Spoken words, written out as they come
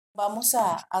vamos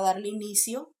a darle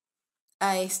inicio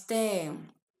a esta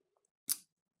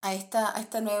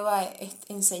nueva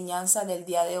enseñanza del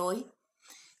día de hoy.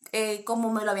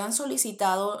 Como me lo habían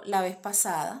solicitado la vez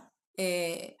pasada,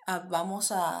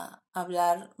 vamos a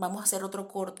hablar, vamos a hacer otro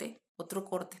corte,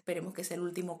 esperemos que sea el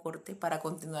último corte para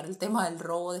continuar el tema del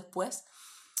robo después.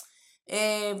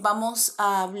 Vamos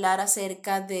a hablar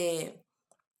acerca de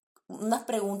unas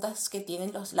preguntas que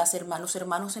tienen los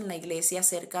hermanos en la iglesia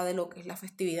acerca de lo que es la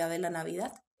festividad de la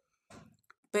Navidad.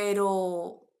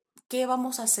 Pero, ¿qué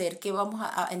vamos a hacer? ¿Qué vamos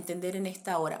a entender en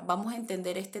esta hora? Vamos a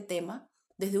entender este tema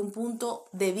desde un punto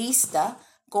de vista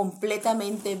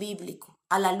completamente bíblico,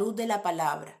 a la luz de la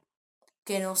palabra,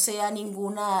 que no sea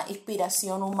ninguna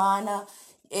inspiración humana.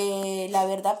 La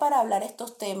verdad, para hablar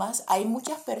estos temas, hay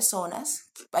muchas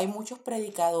personas, hay muchos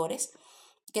predicadores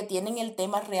que tienen el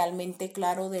tema realmente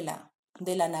claro de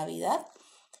la Navidad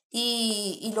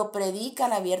y lo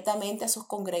predican abiertamente a sus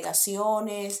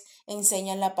congregaciones,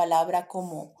 enseñan la palabra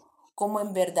como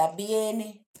en verdad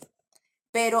viene,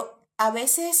 pero a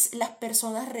veces las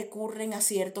personas recurren a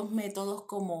ciertos métodos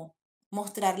como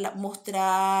mostrar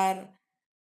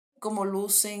cómo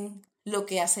lucen, lo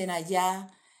que hacen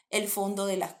allá, el fondo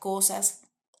de las cosas,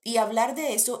 y hablar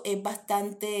de eso es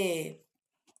bastante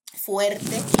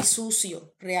fuerte y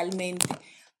sucio realmente,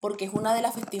 porque es una de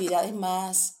las festividades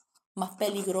más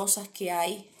peligrosas que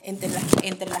hay entre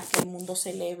las que el mundo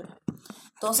celebra.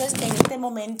 Entonces, en este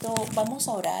momento vamos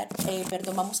a orar,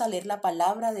 vamos a leer la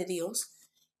palabra de Dios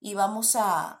y vamos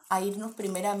a irnos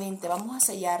primeramente, vamos a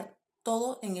sellar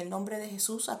todo en el nombre de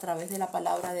Jesús a través de la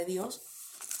palabra de Dios.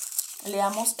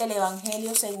 Leamos el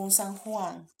Evangelio según San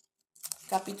Juan,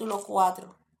 capítulo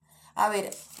 4. A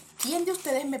ver, ¿quién de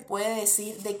ustedes me puede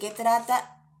decir de qué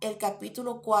trata el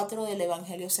capítulo 4 del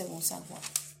Evangelio según San Juan?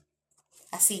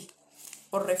 Así,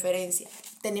 por referencia.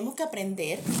 Tenemos que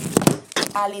aprender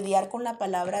a lidiar con la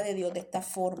palabra de Dios de esta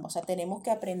forma. O sea, tenemos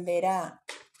que aprender a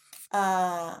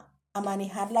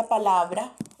manejar la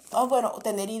palabra.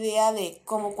 Tener idea de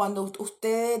como cuando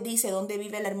usted dice dónde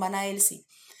vive la hermana Elsie.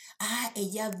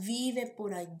 Ella vive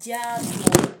por allá,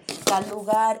 por tal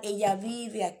lugar, ella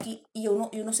vive aquí, y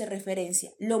uno se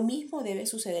referencia. Lo mismo debe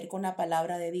suceder con la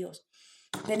palabra de Dios.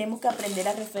 Tenemos que aprender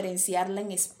a referenciarla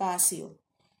en espacio.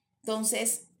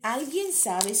 Entonces, ¿alguien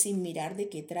sabe sin mirar de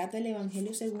qué trata el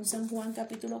Evangelio según San Juan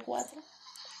capítulo 4?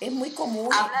 Es muy común.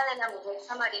 Habla de la mujer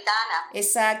samaritana.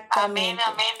 Exactamente.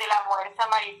 Amén, de la mujer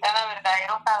samaritana,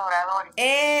 verdaderos adoradores.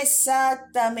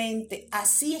 Exactamente.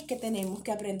 Así es que tenemos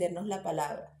que aprendernos la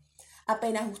palabra.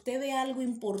 Apenas usted ve algo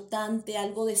importante,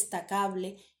 algo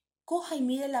destacable, coja y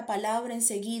mire la palabra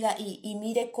enseguida y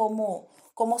mire cómo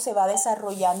se va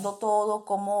desarrollando todo,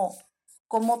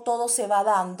 cómo todo se va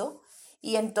dando.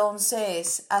 Y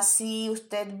entonces así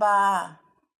usted va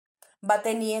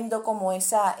teniendo como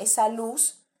esa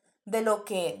luz de lo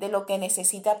que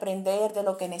necesita aprender, de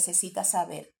lo que necesita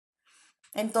saber.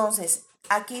 Entonces,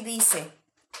 aquí dice,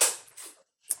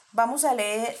 vamos a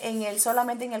leer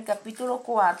solamente en el capítulo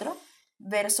 4,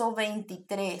 verso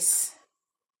 23.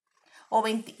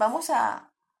 Vamos a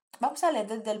leer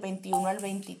desde el 21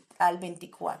 al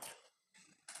 24.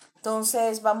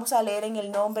 Entonces, vamos a leer en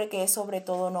el nombre que es sobre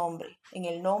todo nombre, en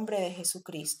el nombre de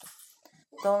Jesucristo.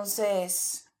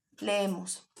 Entonces,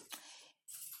 leemos.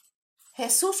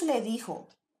 Jesús le dijo,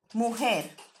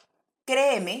 mujer,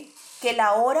 créeme que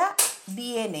la hora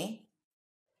viene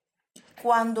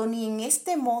cuando ni en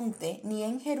este monte ni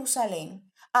en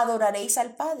Jerusalén adoraréis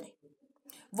al Padre.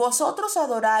 Vosotros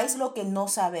adoráis lo que no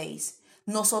sabéis.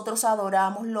 Nosotros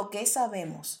adoramos lo que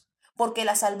sabemos, porque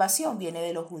la salvación viene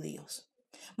de los judíos.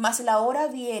 Mas la hora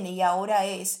viene y ahora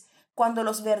es cuando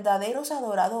los verdaderos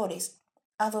adoradores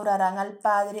adorarán al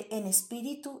Padre en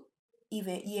espíritu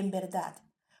y en verdad,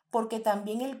 porque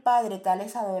también el Padre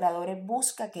tales adoradores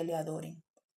busca que le adoren.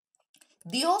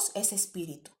 Dios es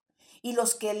espíritu, y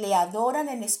los que le adoran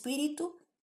en espíritu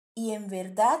y en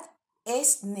verdad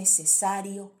es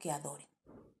necesario que adoren.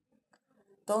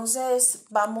 Entonces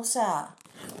vamos a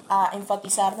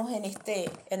enfatizarnos en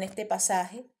este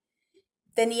pasaje,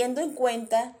 teniendo en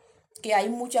cuenta que hay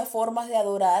muchas formas de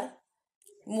adorar.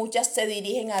 Muchas se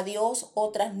dirigen a Dios,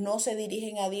 otras no se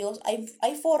dirigen a Dios.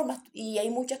 Hay formas y hay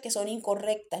muchas que son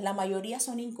incorrectas, la mayoría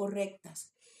son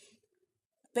incorrectas.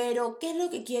 Pero, ¿qué es lo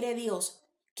que quiere Dios?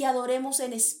 Que adoremos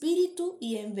en espíritu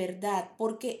y en verdad,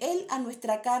 porque Él a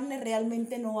nuestra carne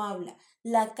realmente no habla.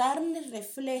 La carne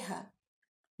refleja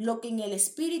lo que en el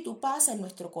espíritu pasa en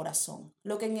nuestro corazón,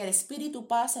 lo que en el espíritu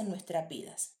pasa en nuestras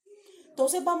vidas.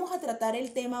 Entonces vamos a tratar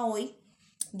el tema hoy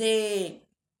de,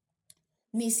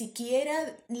 ni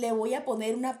siquiera le voy a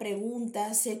poner una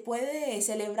pregunta, ¿se puede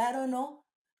celebrar o no?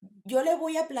 yo le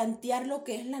voy a plantear lo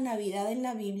que es la Navidad en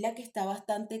la Biblia, que está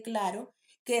bastante claro,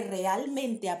 que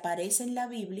realmente aparece en la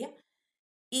Biblia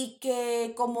y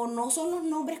que como no son los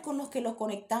nombres con los que los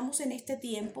conectamos en este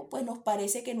tiempo, pues nos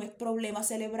parece que no es problema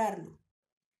celebrarlo,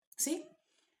 ¿sí?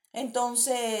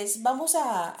 Entonces, vamos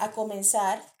a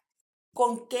comenzar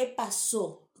con qué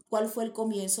pasó, cuál fue el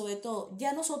comienzo de todo.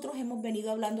 Ya nosotros hemos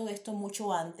venido hablando de esto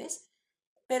mucho antes,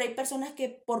 pero hay personas que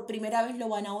por primera vez lo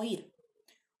van a oír.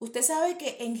 Usted sabe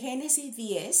que en Génesis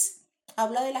 10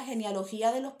 habla de la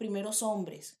genealogía de los primeros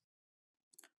hombres.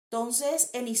 Entonces,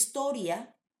 en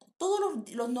historia, todos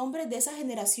los nombres de esas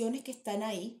generaciones que están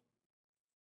ahí,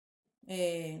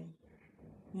 eh,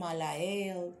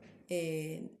 Malael,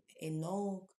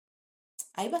 Enoch,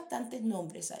 hay bastantes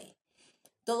nombres ahí.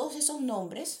 Todos esos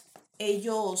nombres,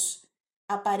 ellos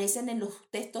aparecen en los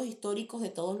textos históricos de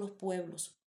todos los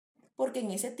pueblos, porque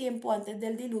en ese tiempo, antes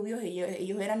del diluvio,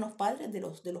 ellos eran los padres de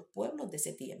los pueblos de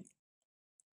ese tiempo.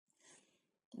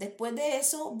 Después de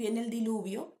eso viene el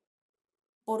diluvio,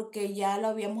 porque ya lo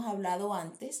habíamos hablado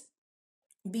antes,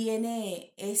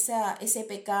 viene ese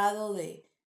pecado de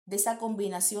esa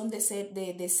combinación de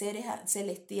seres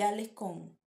celestiales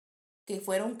que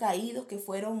fueron caídos, que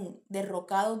fueron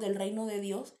derrocados del reino de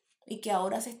Dios y que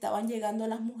ahora se estaban llegando a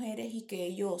las mujeres y que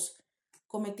ellos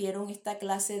cometieron esta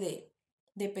clase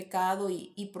de pecado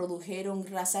y produjeron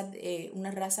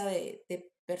una raza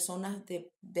de personas,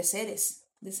 de seres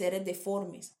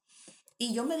deformes.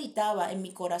 Y yo meditaba en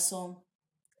mi corazón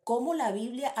cómo la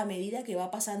Biblia, a medida que va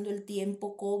pasando el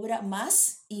tiempo, cobra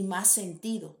más y más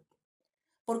sentido.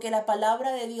 Porque la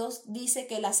palabra de Dios dice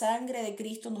que la sangre de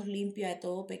Cristo nos limpia de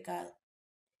todo pecado.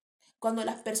 Cuando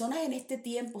las personas en este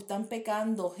tiempo están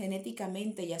pecando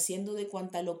genéticamente y haciendo de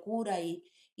cuanta locura y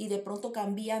de pronto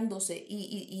cambiándose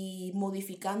y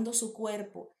modificando su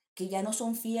cuerpo, que ya no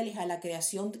son fieles a la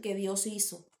creación que Dios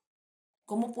hizo,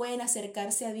 ¿cómo pueden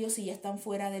acercarse a Dios si ya están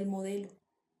fuera del modelo?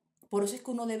 Por eso es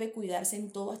que uno debe cuidarse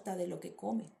en todo, hasta de lo que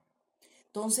come.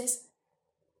 Entonces,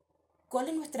 ¿cuál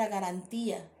es nuestra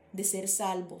garantía de ser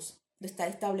salvos, de estar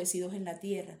establecidos en la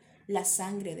tierra? La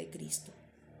sangre de Cristo,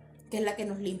 que es la que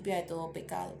nos limpia de todo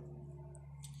pecado.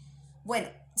 Bueno,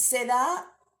 se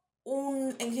da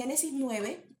en Génesis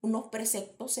 9 unos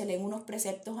preceptos, se leen unos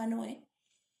preceptos a Noé,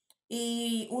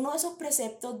 y uno de esos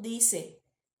preceptos dice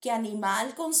que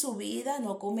animal con su vida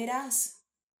no comerás.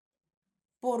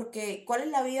 Porque, ¿cuál es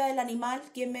la vida del animal?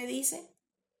 ¿Quién me dice?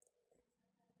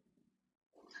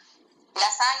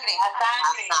 La sangre.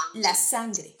 La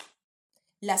sangre.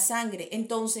 La sangre.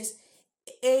 Entonces,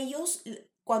 ellos,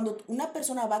 cuando una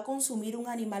persona va a consumir un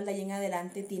animal de ahí en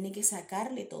adelante, tiene que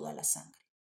sacarle toda la sangre.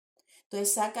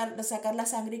 Entonces, sacar la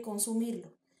sangre y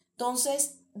consumirlo.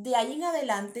 Entonces, de ahí en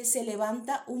adelante se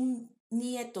levanta un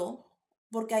nieto,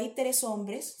 porque hay 3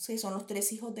 hombres, que son los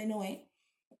 3 hijos de Noé,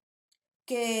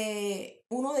 que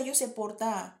uno de ellos se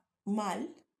porta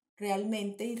mal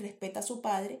realmente y respeta a su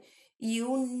padre, y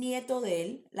un nieto de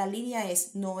él, la línea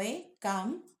es Noé,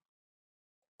 Cam,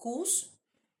 Cus,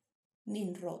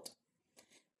 Nimrod.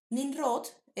 Nimrod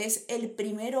es el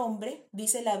primer hombre,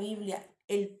 dice la Biblia,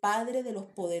 el padre de los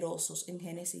poderosos en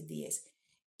Génesis 10,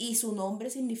 y su nombre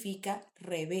significa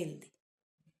rebelde.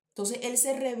 Entonces él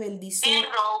se rebeldizó.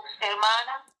 Nimrod,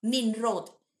 hermana. Nimrod,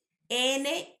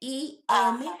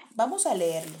 N-I-M. Vamos a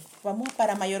leerlo.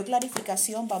 Para mayor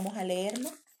clarificación, vamos a leerlo.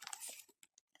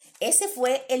 Ese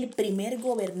fue el primer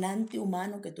gobernante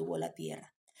humano que tuvo la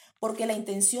tierra, porque la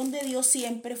intención de Dios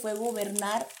siempre fue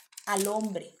gobernar al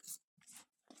hombre,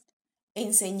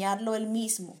 enseñarlo él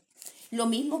mismo. Lo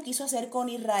mismo quiso hacer con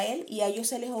Israel, y a ellos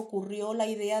se les ocurrió la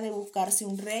idea de buscarse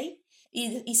un rey,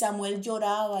 y Samuel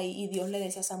lloraba, y Dios le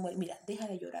decía a Samuel: mira, deja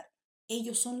de llorar,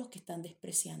 ellos son los que están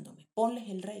despreciándome, ponles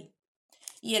el rey.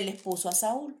 Y él les puso a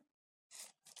Saúl.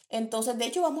 Entonces, de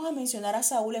hecho, vamos a mencionar a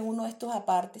Saúl en uno de estos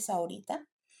apartes ahorita.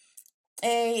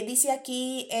 Dice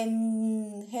aquí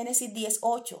en Génesis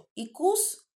 10:8, y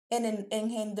Cus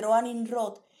engendró a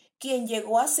Nimrod, quien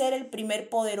llegó a ser el primer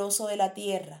poderoso de la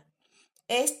tierra.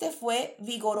 Este fue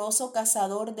vigoroso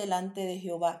cazador delante de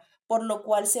Jehová, por lo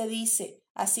cual se dice,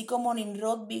 así como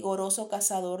Nimrod, vigoroso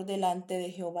cazador delante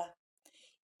de Jehová.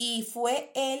 Y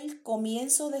fue el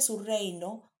comienzo de su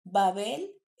reino,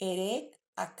 Babel, Erec,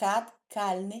 Akkad,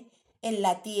 Calne, en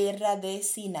la tierra de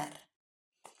Sinar.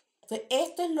 Entonces,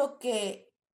 esto es lo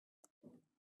que,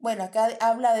 bueno, acá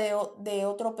habla de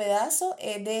otro pedazo.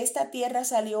 De esta tierra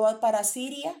salió para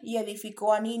Siria y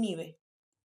edificó a Nínive,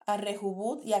 a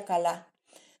Rehobot y a Calá.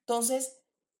 Entonces,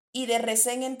 y de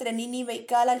Resén entre Nínive y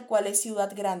Cala, el cual es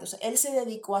ciudad grande. O sea, él se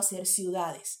dedicó a hacer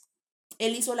ciudades.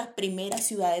 Él hizo las primeras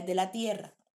ciudades de la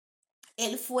tierra.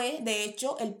 Él fue, de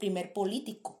hecho, el primer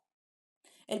político.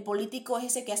 El político es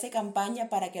ese que hace campaña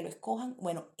para que lo escojan.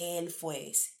 Bueno, él fue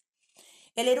ese.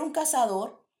 Él era un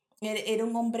cazador, era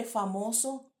un hombre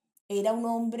famoso, era un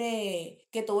hombre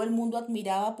que todo el mundo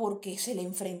admiraba porque se le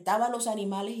enfrentaba a los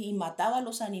animales y mataba a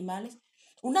los animales.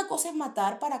 Una cosa es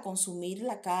matar para consumir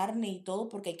la carne y todo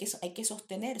porque hay que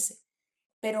sostenerse,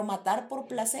 pero matar por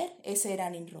placer, ese era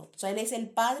Nimrod. O sea, él es el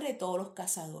padre de todos los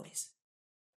cazadores,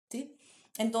 ¿sí?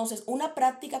 Entonces, una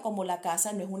práctica como la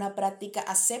caza no es una práctica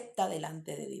acepta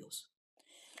delante de Dios.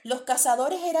 Los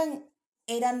cazadores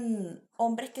eran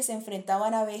hombres que se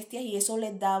enfrentaban a bestias y eso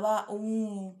les daba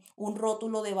un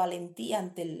rótulo de valentía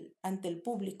ante el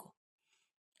público.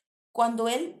 Cuando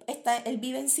él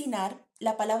vive en Sinar,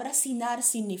 la palabra Sinar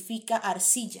significa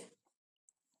arcilla.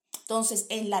 Entonces,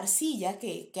 en la arcilla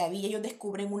que había, ellos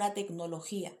descubren una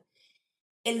tecnología.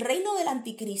 El reino del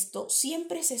anticristo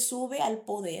siempre se sube al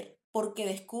poder porque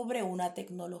descubre una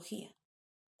tecnología.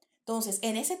 Entonces,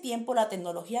 en ese tiempo la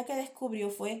tecnología que descubrió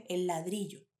fue el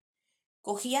ladrillo.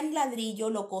 Cogían ladrillo,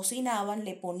 lo cocinaban,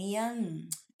 le ponían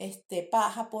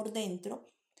paja por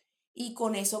dentro y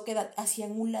con eso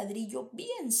hacían un ladrillo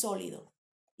bien sólido.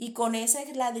 Y con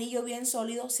ese ladrillo bien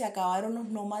sólido se acabaron los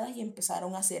nómadas y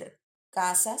empezaron a hacer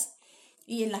casas.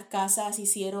 Y en las casas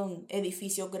hicieron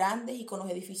edificios grandes y con los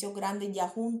edificios grandes ya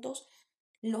juntos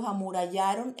los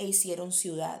amurallaron e hicieron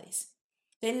ciudades.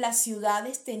 Entonces las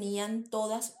ciudades tenían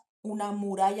todas una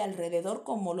muralla alrededor,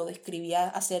 como lo describía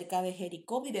acerca de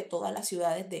Jericó y de todas las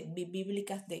ciudades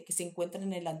bíblicas que se encuentran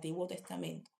en el Antiguo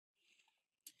Testamento.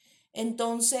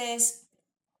 Entonces,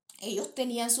 ellos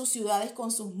tenían sus ciudades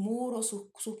con sus muros,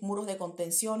 sus muros de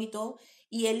contención y todo,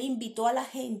 y él invitó a la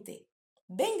gente,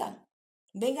 vengan,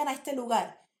 vengan a este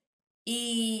lugar,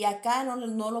 y acá no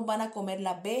los van a comer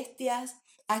las bestias,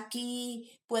 aquí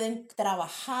pueden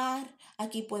trabajar,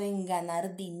 aquí pueden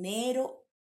ganar dinero,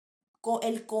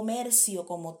 el comercio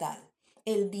como tal,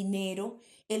 el dinero,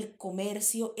 el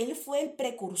comercio, él fue el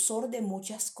precursor de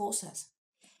muchas cosas.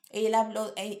 Él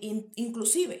habló,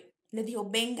 inclusive, les dijo,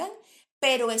 vengan,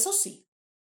 pero eso sí,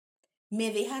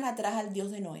 me dejan atrás al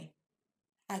Dios de Noé.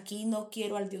 Aquí no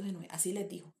quiero al Dios de Noé. Así les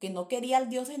dijo, que no quería al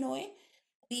Dios de Noé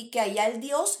y que allá el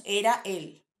Dios era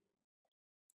él.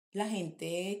 La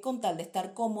gente, con tal de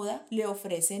estar cómoda, le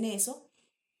ofrecen eso,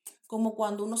 como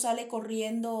cuando uno sale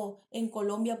corriendo en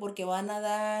Colombia porque van a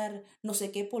dar no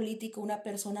sé qué político, una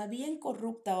persona bien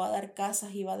corrupta va a dar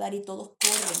casas y va a dar y todos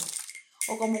corren.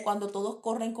 O como cuando todos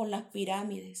corren con las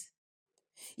pirámides.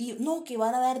 Y no, que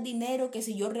van a dar dinero, que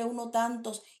si yo reúno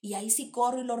tantos, y ahí sí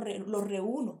corro y los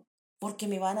reúno, porque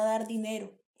me van a dar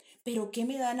dinero. Pero ¿qué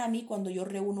me dan a mí cuando yo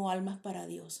reúno almas para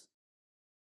Dios?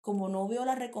 Como no veo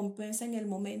la recompensa en el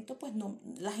momento, pues no,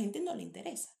 la gente no le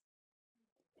interesa.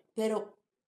 Pero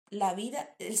la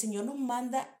vida, el Señor nos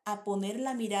manda a poner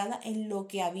la mirada en lo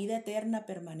que a vida eterna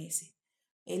permanece.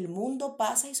 El mundo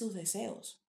pasa y sus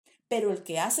deseos, pero el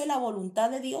que hace la voluntad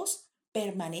de Dios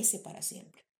permanece para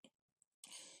siempre.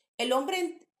 El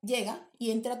hombre llega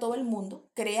y entra a todo el mundo,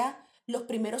 crea los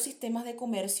primeros sistemas de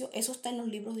comercio, eso está en los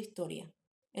libros de historia.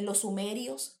 En los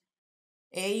sumerios,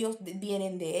 ellos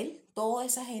vienen de él, toda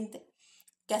esa gente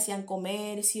que hacían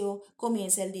comercio,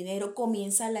 comienza el dinero,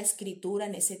 comienza la escritura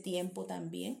en ese tiempo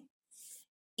también.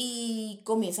 Y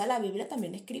comienza la Biblia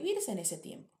también a escribirse en ese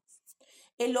tiempo.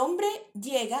 El hombre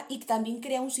llega y también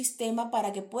crea un sistema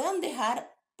para que puedan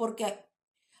dejar, porque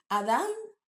Adán,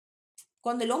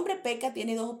 cuando el hombre peca,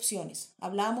 tiene dos opciones.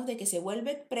 Hablábamos de que se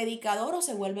vuelve predicador o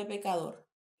se vuelve pecador.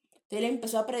 Entonces él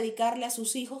empezó a predicarle a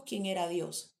sus hijos quién era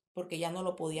Dios, porque ya no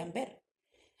lo podían ver.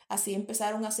 Así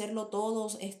empezaron a hacerlo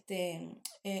todos,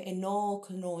 Enoc,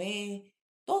 Noé,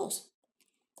 todos.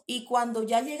 Y cuando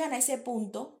ya llegan a ese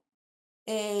punto,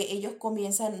 ellos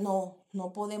comienzan,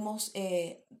 no podemos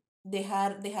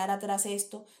dejar atrás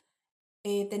esto,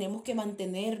 tenemos que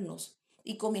mantenernos.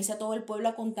 Y comienza todo el pueblo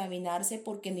a contaminarse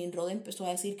porque Nimrod empezó a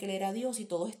decir que él era Dios y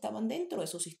todos estaban dentro de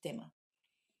su sistema.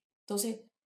 Entonces,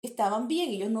 estaban bien,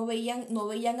 ellos no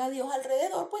veían a Dios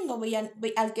alrededor, pues no veían,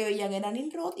 al que veían era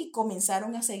Nimrod y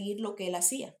comenzaron a seguir lo que él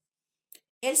hacía.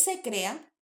 Él se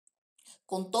crea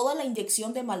con toda la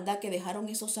inyección de maldad que dejaron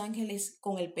esos ángeles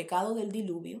con el pecado del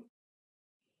diluvio.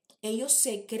 Ellos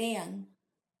se crean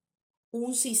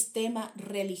un sistema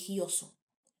religioso.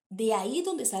 De ahí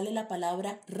donde sale la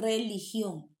palabra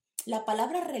religión. La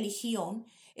palabra religión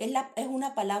es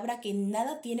una palabra que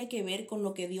nada tiene que ver con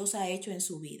lo que Dios ha hecho en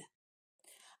su vida.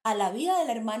 A la vida de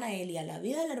la hermana Elia, a la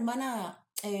vida de la hermana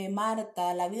Marta,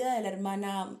 a la vida de la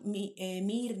hermana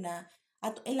Mirna,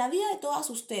 en la vida de todas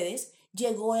ustedes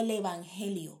llegó el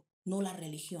evangelio, no la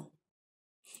religión.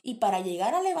 Y para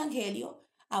llegar al evangelio,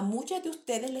 a muchos de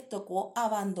ustedes les tocó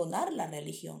abandonar la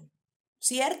religión.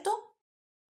 ¿Cierto?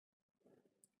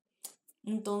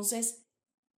 Entonces,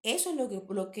 eso es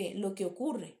lo que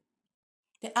ocurre.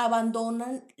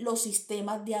 Abandonan los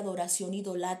sistemas de adoración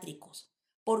idolátricos.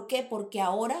 ¿Por qué? Porque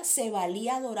ahora se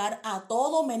valía adorar a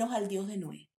todo menos al Dios de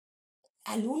Noé.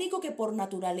 Al único que por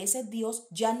naturaleza es Dios,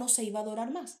 ya no se iba a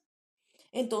adorar más.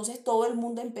 Entonces todo el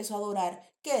mundo empezó a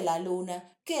adorar que la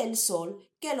luna, que el sol,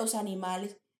 que los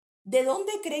animales. ¿De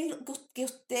dónde creen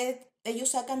ellos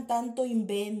sacan tanto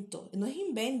invento? No es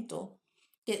invento.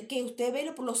 Que usted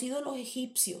ve por los ídolos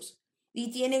egipcios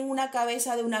y tienen una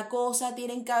cabeza de una cosa,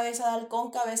 tienen cabeza de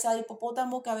halcón, cabeza de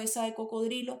hipopótamo, cabeza de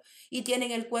cocodrilo y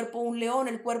tienen el cuerpo de un león,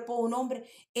 el cuerpo de un hombre.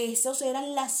 Esas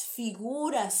eran las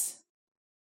figuras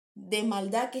de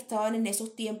maldad que estaban en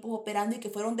esos tiempos operando y que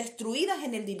fueron destruidas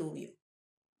en el diluvio.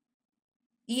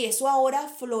 Y eso ahora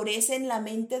florece en la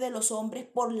mente de los hombres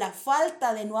por la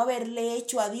falta de no haberle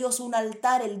hecho a Dios un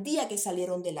altar el día que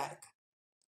salieron del arca.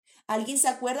 ¿Alguien se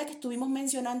acuerda que estuvimos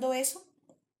mencionando eso?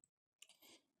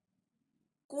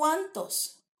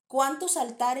 ¿Cuántos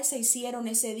altares se hicieron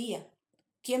ese día?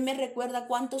 ¿Quién me recuerda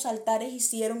cuántos altares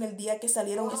hicieron el día que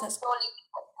salieron esas?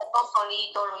 Uno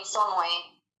solito lo hizo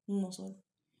Noé. No solo.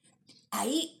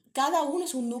 Ahí cada uno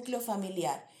es un núcleo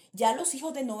familiar. Ya los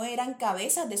hijos de Noé eran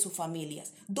cabezas de sus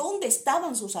familias. ¿Dónde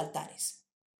estaban sus altares?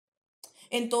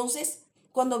 Entonces,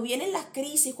 cuando vienen las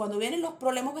crisis, cuando vienen los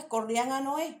problemas, pues corrían a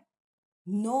Noé.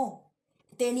 No,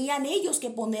 tenían ellos que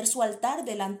poner su altar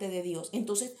delante de Dios.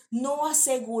 Entonces, no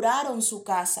aseguraron su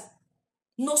casa,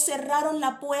 no cerraron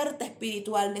la puerta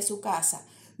espiritual de su casa,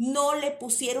 no le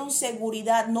pusieron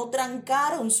seguridad, no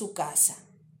trancaron su casa.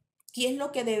 ¿Qué es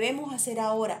lo que debemos hacer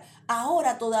ahora?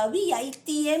 Ahora todavía hay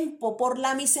tiempo por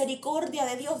la misericordia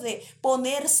de Dios de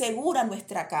poner segura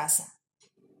nuestra casa.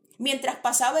 Mientras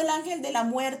pasaba el ángel de la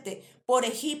muerte por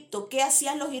Egipto, ¿qué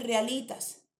hacían los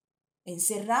israelitas?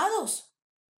 Encerrados,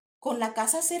 con la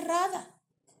casa cerrada,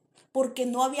 porque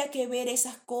no había que ver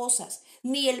esas cosas,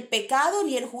 ni el pecado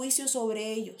ni el juicio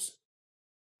sobre ellos.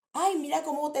 Ay, mira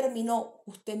cómo terminó.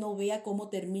 Usted no vea cómo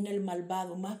termina el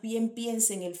malvado, más bien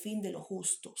piense en el fin de los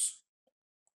justos.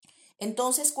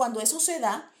 Entonces, cuando eso se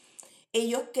da,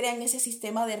 ellos crean ese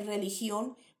sistema de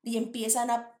religión y empiezan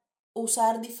a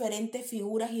usar diferentes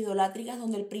figuras idolátricas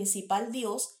donde el principal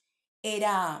dios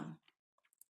era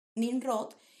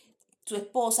Nimrod, su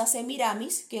esposa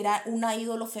Semiramis, que era un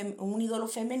ídolo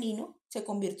femenino, se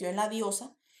convirtió en la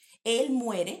diosa. Él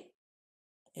muere,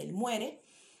 él muere,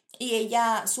 y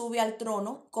ella sube al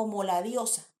trono como la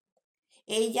diosa.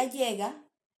 Ella llega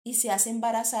y se hace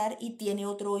embarazar y tiene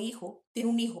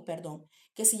un hijo, perdón,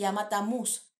 que se llama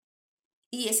Tamuz.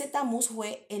 Y ese Tamuz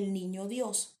fue el niño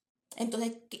Dios.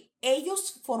 Entonces,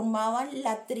 ellos formaban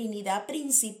la trinidad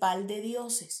principal de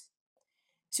dioses.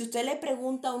 Si usted le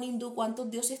pregunta a un hindú cuántos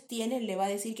dioses tiene, le va a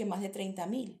decir que más de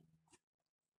 30,000.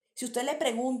 Si usted le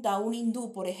pregunta a un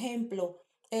hindú, por ejemplo,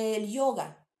 el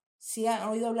yoga, ¿sí han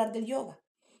oído hablar del yoga?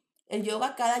 El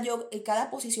yoga,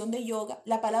 cada posición de yoga,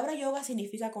 la palabra yoga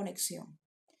significa conexión.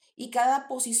 Y cada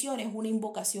posición es una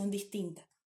invocación distinta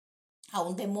a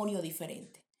un demonio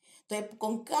diferente. Entonces,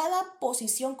 con cada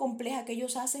posición compleja que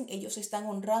ellos hacen, ellos están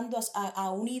honrando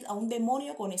a un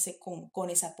demonio con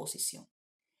esa posición.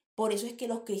 Por eso es que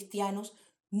los cristianos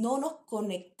no nos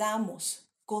conectamos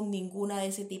con ninguna de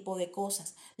ese tipo de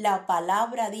cosas. La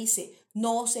palabra dice,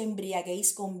 no os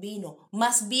embriaguéis con vino.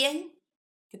 Más bien,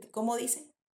 ¿cómo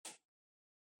dice?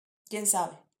 ¿Quién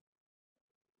sabe?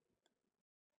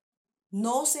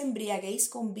 No os embriaguéis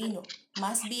con vino.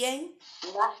 Más bien,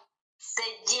 Sed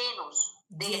llenos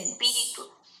del llenos. Espíritu.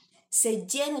 Sed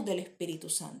llenos del Espíritu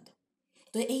Santo.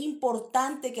 Entonces es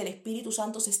importante que el Espíritu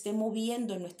Santo se esté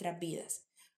moviendo en nuestras vidas.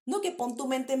 No que pon tu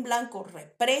mente en blanco,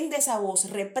 reprende esa voz,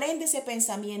 reprende ese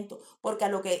pensamiento, porque a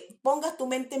lo que pongas tu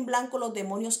mente en blanco los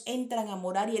demonios entran a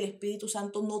morar y el Espíritu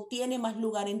Santo no tiene más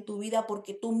lugar en tu vida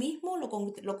porque tú mismo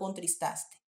lo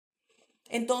contristaste.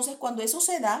 Entonces cuando eso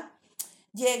se da,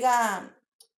 llega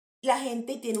la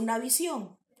gente y tiene una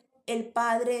visión. El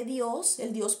Padre Dios,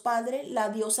 el Dios Padre, la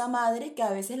diosa madre, que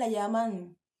a veces la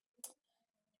llaman.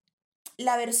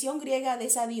 La versión griega de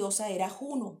esa diosa era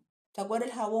Juno. ¿Se acuerda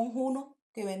el jabón Juno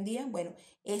que vendían? Bueno,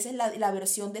 esa es la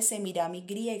versión de Semiramis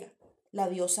griega, la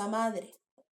diosa madre.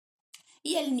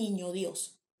 Y el niño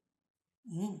Dios.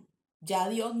 Ya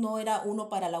Dios no era uno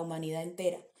para la humanidad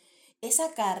entera.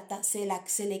 Esa carta se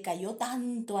le cayó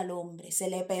tanto al hombre, se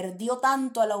le perdió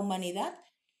tanto a la humanidad,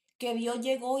 que Dios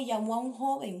llegó y llamó a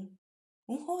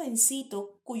un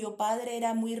jovencito cuyo padre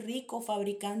era muy rico,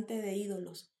 fabricante de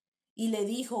ídolos, y le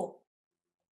dijo,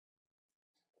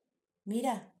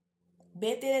 mira,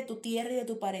 vete de tu tierra y de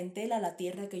tu parentela a la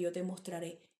tierra que yo te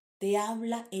mostraré. Te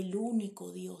habla el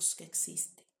único Dios que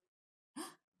existe.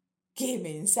 ¡Qué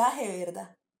mensaje,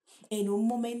 verdad! en un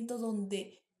momento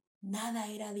donde nada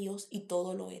era Dios y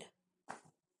todo lo era.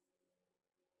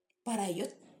 Para ellos,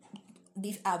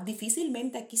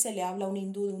 difícilmente aquí se le habla a un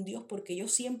hindú de un Dios, porque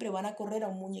ellos siempre van a correr a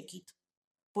un muñequito,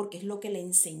 porque es lo que le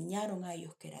enseñaron a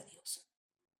ellos que era Dios.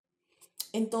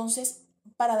 Entonces,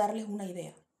 para darles una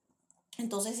idea,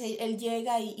 entonces él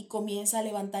llega y comienza a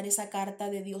levantar esa carta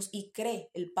de Dios y cree,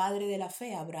 el padre de la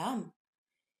fe, Abraham,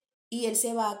 y él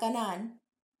se va a Canaán.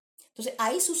 Entonces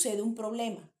ahí sucede un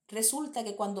problema. Resulta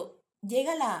que cuando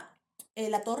llega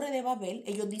la torre de Babel,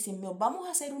 ellos dicen, nos vamos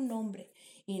a hacer un nombre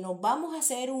y nos vamos a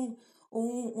hacer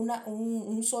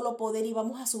un solo poder y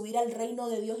vamos a subir al reino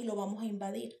de Dios y lo vamos a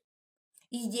invadir.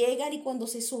 Y llegan y cuando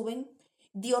se suben,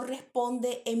 Dios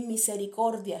responde en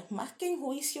misericordia, más que en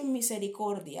juicio, en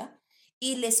misericordia,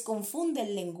 y les confunde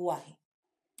el lenguaje.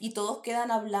 Y todos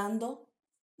quedan hablando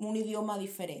un idioma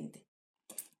diferente.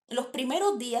 Los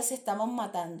primeros días se estaban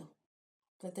matando.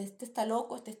 Entonces, este está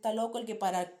loco, el que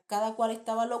para cada cual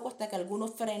estaba loco, hasta que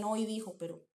algunos frenó y dijo,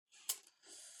 pero,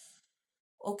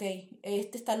 ok,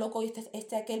 este está loco y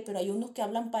este aquel, pero hay unos que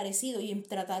hablan parecido y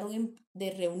trataron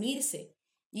de reunirse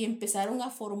y empezaron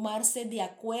a formarse de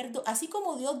acuerdo, así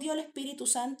como Dios dio el Espíritu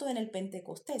Santo en el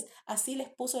Pentecostés, así les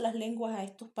puso las lenguas a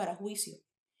estos para juicio.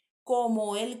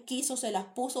 Como Él quiso, se las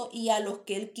puso, y a los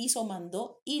que Él quiso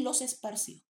mandó y los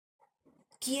esparció.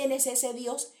 ¿Quién es ese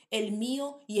Dios? El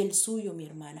mío y el suyo, mi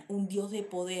hermana. Un Dios de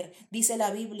poder. Dice la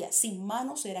Biblia, sin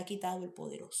mano será quitado el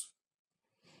poderoso.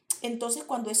 Entonces,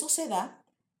 cuando eso se da,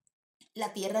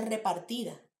 la tierra es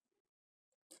repartida.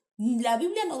 La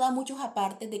Biblia no da muchos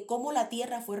apartes de cómo la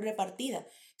tierra fue repartida.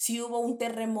 Si hubo un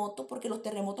terremoto, porque los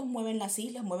terremotos mueven las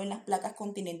islas, mueven las placas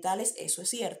continentales, eso es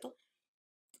cierto.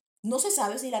 No se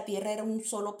sabe si la tierra era un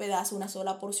solo pedazo, una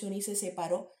sola porción y se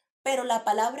separó, pero la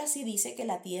palabra sí dice que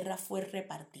la tierra fue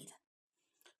repartida.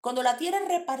 Cuando la tierra es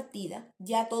repartida,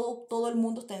 ya todo el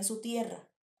mundo está en su tierra,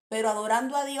 pero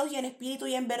adorando a Dios y en espíritu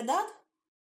y en verdad,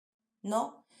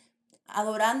 no.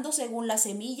 Adorando según la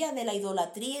semilla de la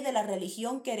idolatría y de la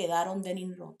religión que heredaron de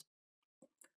Nimrod.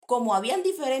 Como habían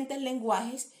diferentes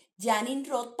lenguajes, ya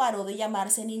Nimrod paró de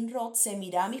llamarse Nimrod,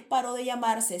 Semiramis paró de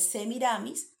llamarse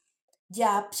Semiramis,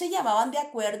 ya se llamaban de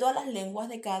acuerdo a las lenguas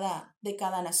de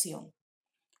cada nación.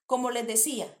 Como les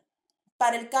decía,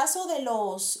 para el caso de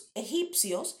los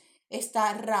egipcios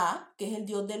está Ra, que es el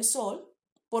dios del sol,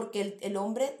 porque el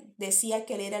hombre decía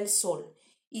que él era el sol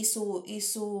y su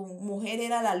mujer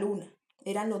era la luna,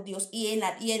 eran los dioses, y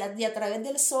a través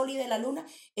del sol y de la luna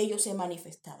ellos se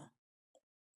manifestaban.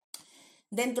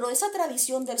 Dentro de esa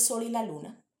tradición del sol y la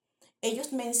luna,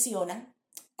 ellos mencionan,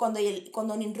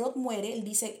 cuando Nimrod muere,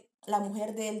 la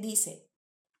mujer de él dice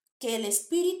que el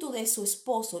espíritu de su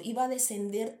esposo iba a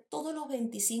descender todos los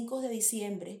 25 de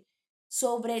diciembre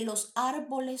sobre los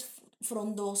árboles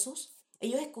frondosos.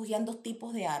 Ellos escogían dos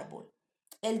tipos de árbol,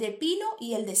 el de pino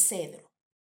y el de cedro.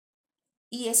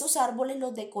 Y esos árboles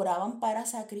los decoraban para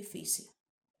sacrificio.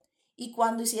 Y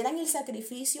cuando hicieran el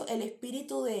sacrificio, el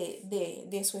espíritu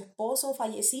de su esposo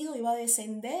fallecido iba a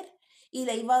descender y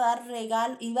le iba a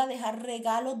dar iba a dejar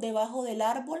regalos debajo del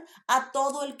árbol a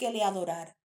todo el que le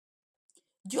adorara.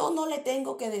 Yo no le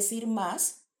tengo que decir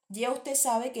más. Ya usted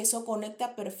sabe que eso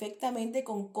conecta perfectamente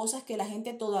con cosas que la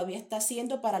gente todavía está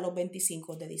haciendo para los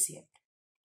 25 de diciembre.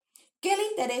 ¿Qué le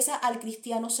interesa al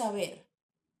cristiano saber?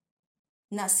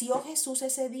 ¿Nació Jesús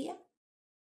ese día?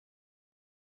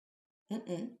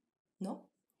 No.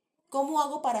 ¿Cómo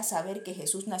hago para saber que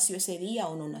Jesús nació ese día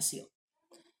o no nació?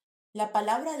 La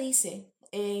palabra dice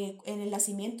en el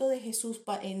nacimiento de Jesús,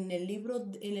 en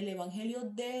el Evangelio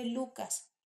de Lucas,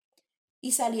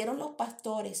 y salieron los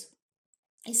pastores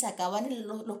y sacaban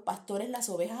los pastores las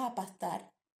ovejas a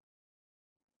pastar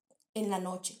en la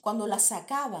noche. Cuando las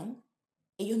sacaban,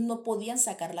 ellos no podían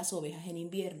sacar las ovejas en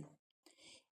invierno.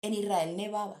 En Israel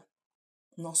nevaba.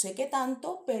 No sé qué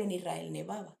tanto, pero en Israel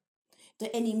nevaba.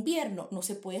 Entonces, en invierno no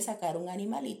se puede sacar un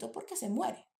animalito porque se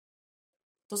muere.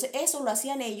 Entonces, eso lo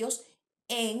hacían ellos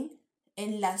en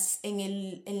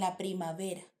la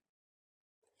primavera.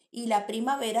 Y la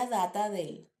primavera data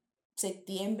del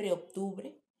septiembre,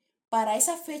 octubre. Para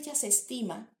esa fecha se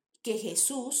estima que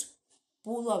Jesús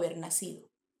pudo haber nacido.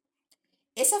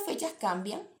 Esas fechas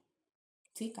cambian,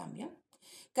 sí, cambian.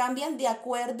 Cambian de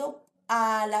acuerdo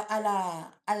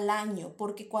al año,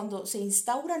 porque cuando se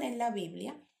instauran en la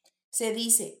Biblia, se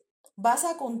dice, vas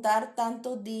a contar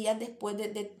tantos días después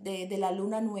de la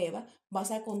luna nueva,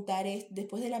 vas a contar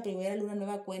después de la primera luna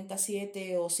nueva, cuenta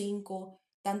 7 o 5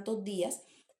 tantos días,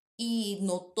 y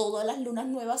no todas las lunas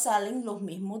nuevas salen los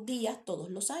mismos días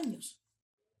todos los años.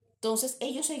 Entonces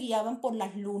ellos se guiaban por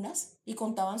las lunas y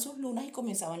contaban sus lunas y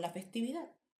comenzaban la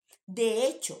festividad. De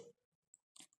hecho,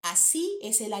 Así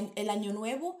es el año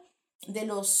nuevo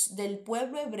del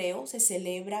pueblo hebreo, se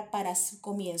celebra para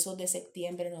comienzos de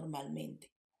septiembre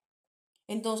normalmente.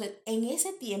 Entonces, en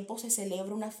ese tiempo se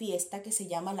celebra una fiesta que se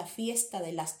llama la fiesta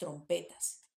de las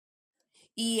trompetas.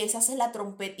 Y esa es la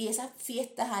trompeta, y esas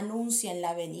fiestas anuncian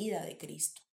la venida de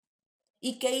Cristo.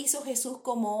 ¿Y qué hizo Jesús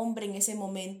como hombre en ese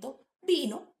momento?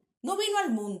 No vino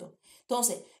al mundo.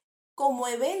 Entonces, como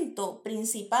evento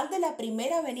principal de la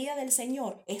primera venida del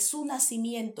Señor es su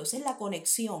nacimiento, esa es la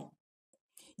conexión.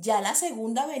 Ya la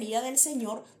segunda venida del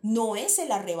Señor no es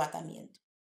el arrebatamiento.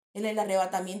 En el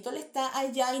arrebatamiento Él está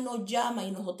allá y nos llama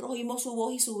y nosotros oímos su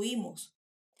voz y subimos.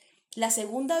 La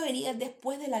segunda venida es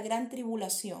después de la gran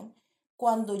tribulación,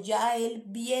 cuando ya Él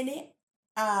viene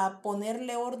a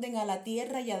ponerle orden a la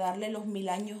tierra y a darle los 1000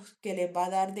 años que les va a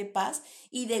dar de paz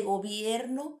y de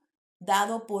gobierno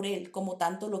dado por Él, como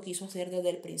tanto lo quiso hacer desde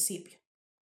el principio.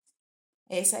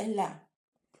 Esa es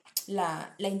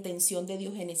la intención de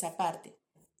Dios en esa parte.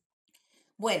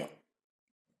 Bueno,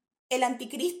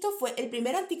 el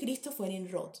primer anticristo fue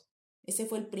Nimrod. Ese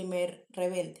fue el primer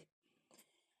rebelde.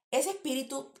 Ese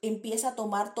espíritu empieza a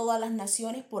tomar todas las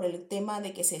naciones por el tema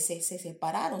de que se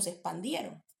separaron, se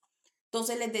expandieron.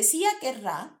 Entonces les decía que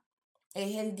Ra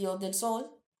es el dios del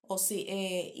sol,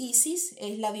 Isis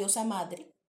es la diosa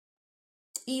madre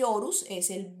y Horus es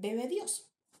el bebé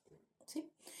dios. ¿Sí?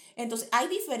 Entonces hay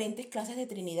diferentes clases de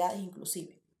trinidades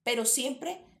inclusive, pero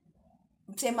siempre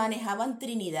se manejaban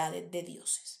trinidades de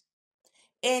dioses.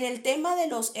 En el tema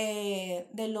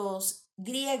de los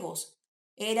griegos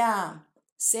era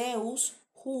Zeus,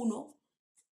 Juno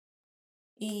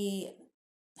y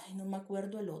no me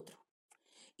acuerdo el otro.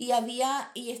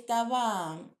 Y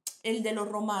estaba el de los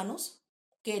romanos,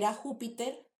 que era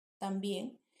Júpiter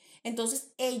también.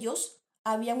 Entonces ellos,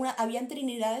 habían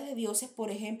trinidades de dioses, por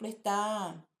ejemplo,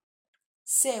 está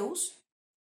Zeus,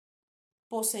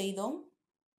 Poseidón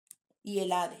y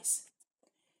el Hades.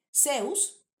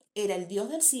 Zeus era el dios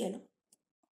del cielo,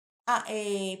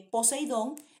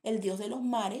 Poseidón, el dios de los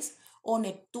mares, o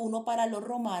Neptuno para los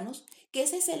romanos, que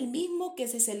ese es el mismo que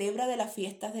se celebra de las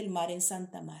fiestas del mar en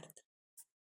Santa Marta.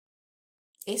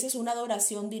 Esa es una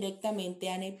adoración directamente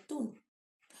a Neptuno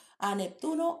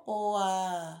o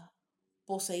a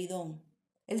Poseidón.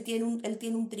 Él tiene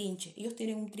un trinche, ellos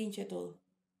tienen un trinche todo.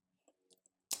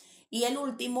 Y el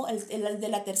último, el de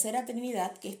la tercera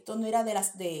trinidad, que esto no era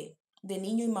de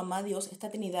niño y mamá Dios, esta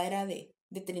trinidad era de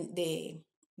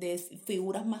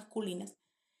figuras masculinas,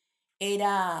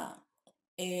 era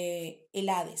el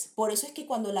Hades. Por eso es que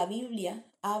cuando la Biblia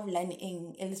habla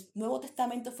en el Nuevo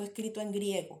Testamento fue escrito en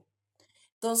griego.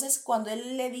 Entonces, cuando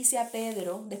él le dice a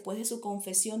Pedro, después de su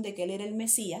confesión de que él era el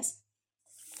Mesías,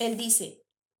 él dice,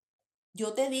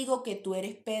 yo te digo que tú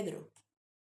eres Pedro,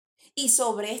 y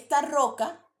sobre esta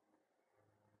roca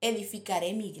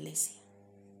edificaré mi iglesia,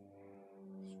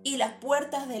 y las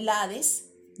puertas del Hades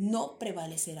no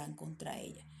prevalecerán contra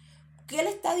ella. ¿Qué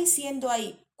le está diciendo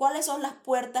ahí? ¿Cuáles son las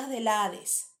puertas del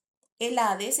Hades? El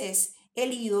Hades es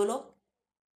el ídolo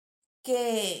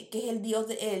que es el dios,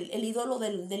 el ídolo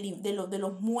de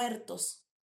los muertos,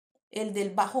 el del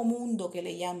bajo mundo que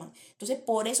le llaman. Entonces,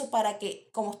 por eso, para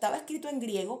que, como estaba escrito en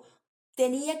griego,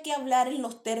 tenía que hablar en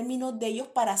los términos de ellos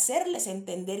para hacerles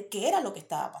entender qué era lo que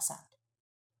estaba pasando.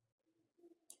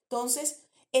 Entonces,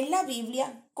 en la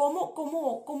Biblia,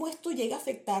 ¿cómo esto llega a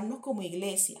afectarnos como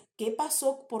iglesia? ¿Qué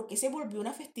pasó? ¿Por qué se volvió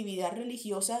una festividad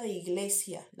religiosa de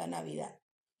iglesia la Navidad?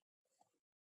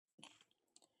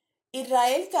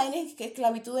 Israel cae en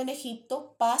esclavitud en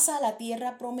Egipto, pasa a la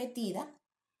tierra prometida.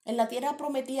 En la tierra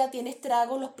prometida tiene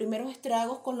estragos, los primeros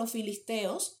estragos con los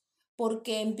filisteos,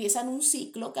 porque empiezan un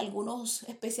ciclo que algunos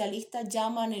especialistas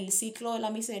llaman el ciclo de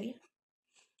la miseria,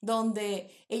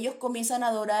 donde ellos comienzan a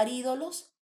adorar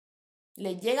ídolos,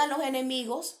 les llegan los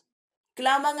enemigos,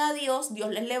 claman a Dios,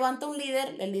 Dios les levanta un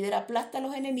líder, el líder aplasta a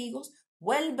los enemigos,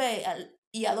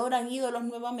 y adoran ídolos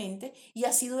nuevamente, y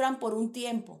así duran por un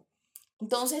tiempo.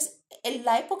 Entonces, en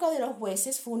la época de los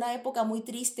jueces fue una época muy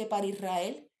triste para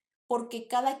Israel, porque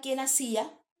cada quien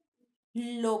hacía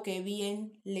lo que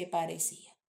bien le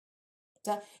parecía. O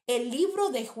sea, el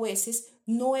libro de jueces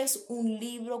no es un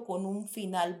libro con un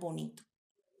final bonito.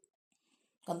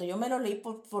 Cuando yo me lo leí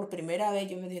por primera vez,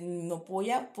 yo me dije, no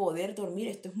voy a poder dormir,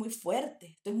 esto es muy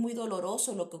fuerte, esto es muy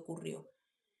doloroso lo que ocurrió.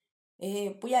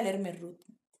 Voy a leerme Ruth,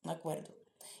 me acuerdo.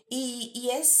 Y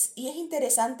es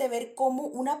interesante ver cómo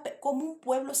un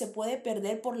pueblo se puede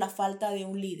perder por la falta de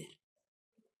un líder.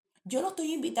 Yo no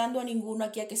estoy invitando a ninguno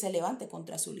aquí a que se levante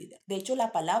contra su líder. De hecho,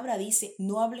 la palabra dice,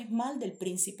 no hables mal del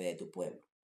príncipe de tu pueblo.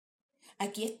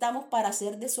 Aquí estamos para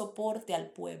ser de soporte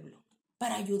al pueblo,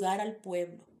 para ayudar al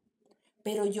pueblo,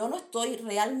 Pero yo no estoy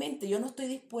realmente, yo no estoy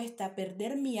dispuesta a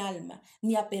perder mi alma,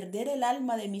 ni a perder el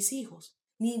alma de mis hijos,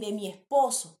 ni de mi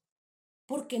esposo,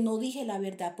 porque no dije la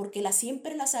verdad, porque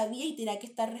siempre la sabía y tenía que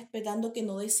estar respetando que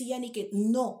no decía ni que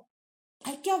no.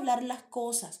 Hay que hablar las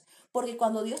cosas, porque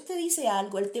cuando Dios te dice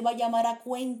algo, Él te va a llamar a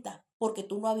cuenta, porque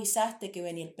tú no avisaste que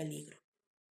venía el peligro.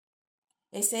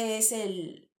 Ese es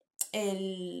el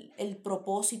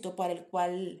propósito para el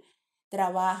cual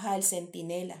trabaja el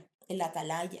centinela, el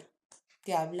atalaya,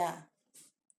 que hablan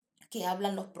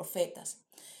los profetas.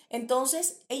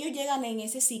 Entonces, ellos llegan en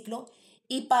ese ciclo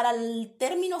y para el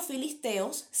término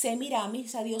filisteos,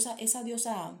 Semiramis, esa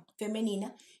diosa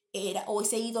femenina, o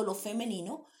ese ídolo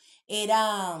femenino,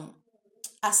 era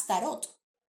Astarot.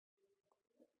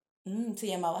 Se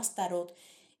llamaba Astarot.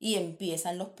 Y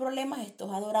empiezan los problemas,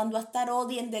 estos adorando a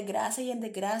Astarot y en desgracia y en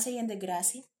desgracia y en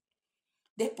desgracia.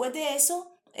 Después de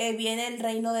eso viene el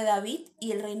reino de David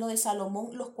y el reino de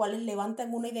Salomón, los cuales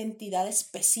levantan una identidad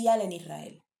especial en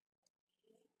Israel.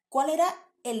 ¿Cuál era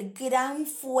el gran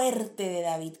fuerte de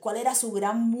David? ¿Cuál era su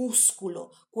gran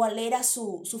músculo? ¿Cuál era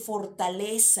su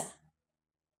fortaleza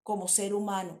como ser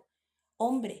humano?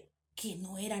 Hombre, que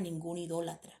no era ningún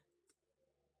idólatra,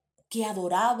 que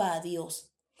adoraba a Dios,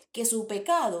 que su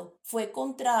pecado fue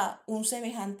contra un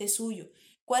semejante suyo.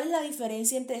 ¿Cuál es la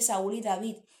diferencia entre Saúl y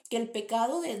David? Que el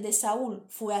pecado de Saúl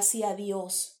fue hacia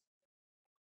Dios.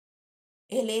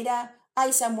 Él era,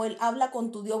 ay Samuel, habla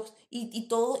con tu Dios y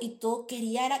todo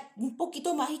quería era un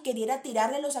poquito más y quería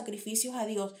tirarle los sacrificios a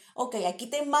Dios. Ok, aquí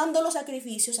te mando los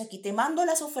sacrificios, aquí te mando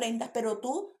las ofrendas, pero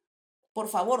tú, por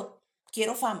favor,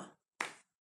 quiero fama.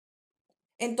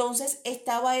 Entonces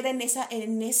era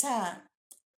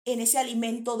en ese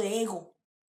alimento de ego.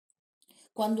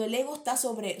 Cuando el ego está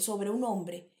sobre un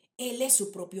hombre, él es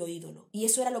su propio ídolo. Y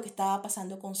eso era lo que estaba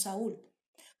pasando con Saúl.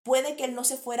 Puede que él no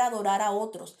se fuera a adorar a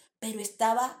otros, pero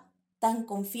estaba tan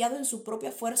confiado en su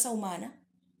propia fuerza humana.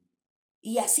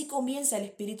 Y así comienza el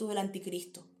espíritu del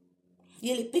anticristo.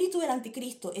 Y el espíritu del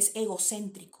anticristo es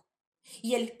egocéntrico.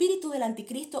 Y el espíritu del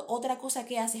anticristo otra cosa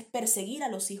que hace es perseguir a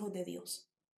los hijos de Dios.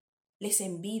 Les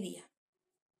envidia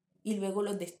y luego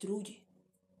los destruye.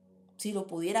 Si lo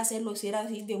pudiera hacer, lo hiciera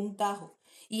así de un tajo.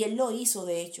 Y él lo hizo,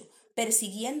 de hecho,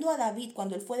 persiguiendo a David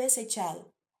cuando él fue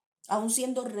desechado. Aún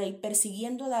siendo rey,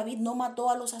 persiguiendo a David, no mató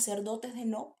a los sacerdotes de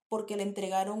No porque le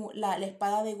entregaron la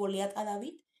espada de Goliat a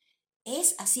David.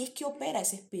 Así es que opera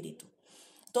ese espíritu.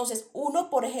 Entonces, uno,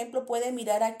 por ejemplo, puede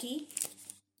mirar aquí,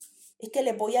 es que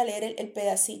les voy a leer el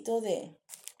pedacito de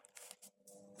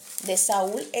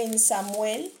Saúl en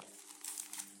Samuel,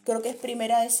 creo que es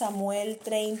primera de Samuel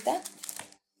 30.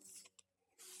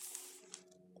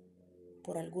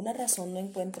 Por alguna razón no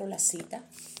encuentro la cita.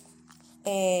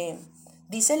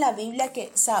 Dice la Biblia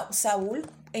que Saúl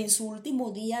en su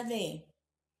último día de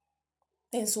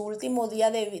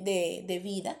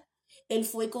vida, él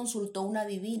fue y consultó una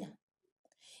divina.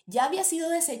 Ya había sido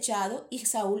desechado y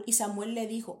Samuel le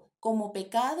dijo, como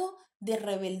pecado de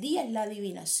rebeldía es la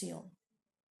adivinación.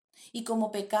 Y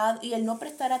como pecado, y el no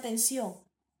prestar atención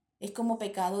es como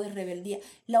pecado de rebeldía.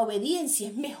 La obediencia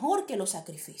es mejor que los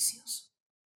sacrificios.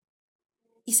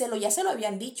 Y ya se lo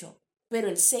habían dicho, pero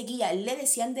él seguía, él le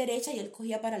decían derecha y él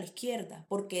cogía para la izquierda,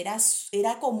 porque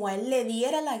era como a él le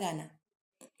diera la gana.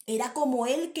 Era como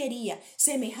él quería,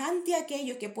 semejante a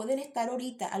aquellos que pueden estar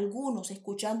ahorita, algunos,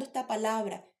 escuchando esta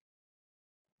palabra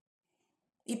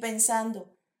y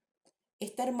pensando,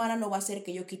 esta hermana no va a hacer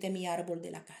que yo quite mi árbol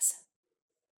de la casa.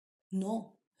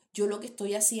 No, yo lo que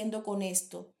estoy haciendo con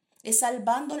esto es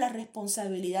salvando la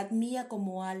responsabilidad mía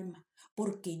como alma,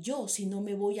 porque yo si no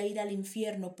me voy a ir al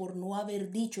infierno por no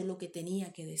haber dicho lo que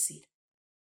tenía que decir.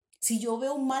 Si yo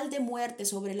veo un mal de muerte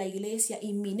sobre la iglesia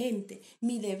inminente,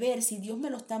 mi deber, si Dios me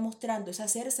lo está mostrando, es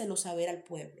hacérselo saber al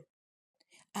pueblo.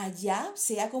 Allá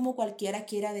sea como cualquiera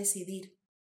quiera decidir.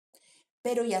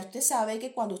 Pero ya usted sabe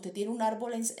que cuando usted tiene un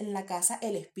árbol en la casa,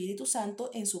 el Espíritu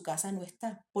Santo en su casa no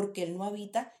está, porque Él no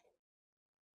habita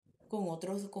con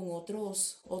otros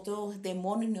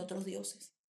demonios ni otros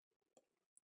dioses.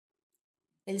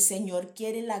 El Señor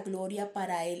quiere la gloria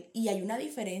para Él y hay una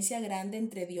diferencia grande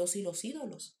entre Dios y los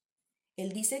ídolos.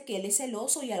 Él dice que Él es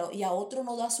celoso y a otro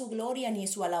no da su gloria ni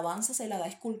su alabanza se la da a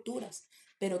esculturas.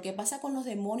 Pero ¿qué pasa con los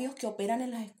demonios que operan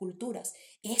en las esculturas?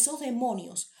 Esos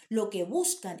demonios lo que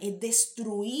buscan es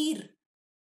destruir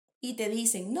y te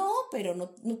dicen, no, pero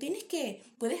no tienes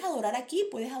puedes adorar aquí,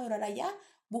 puedes adorar allá,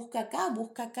 busca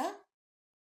acá,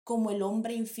 como el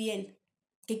hombre infiel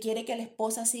que quiere que la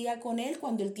esposa siga con él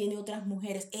cuando él tiene otras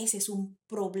mujeres. Ese es un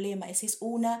problema, ese es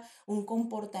un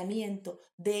comportamiento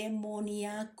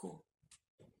demoníaco.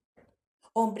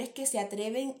 Hombres que se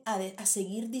atreven a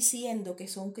seguir diciendo que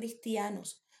son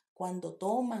cristianos cuando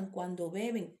toman, cuando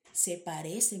beben, se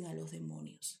parecen a los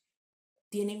demonios.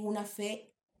 Tienen una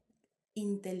fe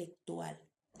intelectual,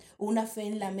 una fe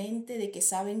en la mente de que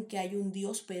saben que hay un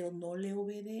Dios, pero no le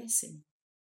obedecen.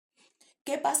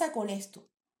 ¿Qué pasa con esto?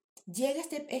 Llega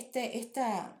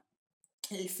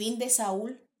el fin de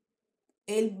Saúl.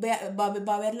 Él va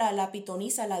a ver la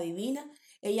pitonisa, la divina.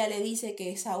 Ella le dice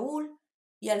que es Saúl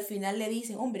y al final le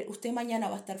dicen, hombre, usted mañana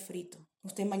va a estar frito,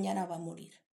 usted mañana va a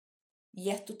morir y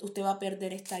esto, usted va a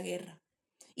perder esta guerra.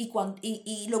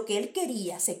 Y lo que él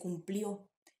quería se cumplió,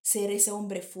 ser ese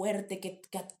hombre fuerte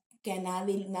que a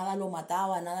nadie, nada lo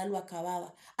mataba, nada lo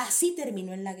acababa. Así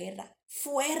terminó en la guerra,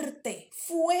 fuerte,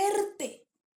 fuerte,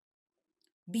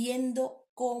 viendo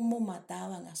cómo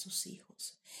mataban a sus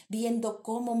hijos, viendo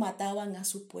cómo mataban a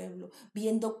su pueblo,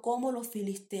 viendo cómo los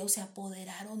filisteos se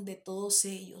apoderaron de todos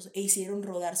ellos e hicieron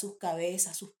rodar sus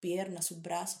cabezas, sus piernas, sus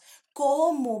brazos,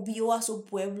 cómo vio a su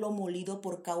pueblo molido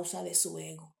por causa de su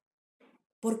ego,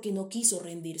 porque no quiso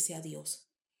rendirse a Dios.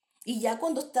 Y ya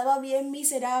cuando estaba bien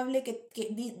miserable,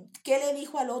 ¿qué le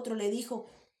dijo al otro? Le dijo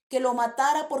que lo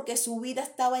matara porque su vida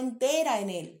estaba entera en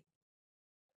él.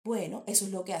 Bueno, eso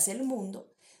es lo que hace el mundo.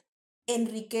 En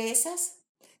riquezas,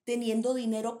 teniendo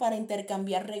dinero para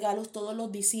intercambiar regalos todos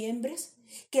los diciembres,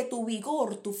 que tu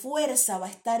vigor, tu fuerza va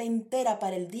a estar entera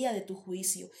para el día de tu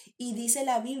juicio. Y dice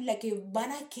la Biblia que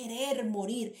van a querer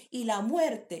morir y la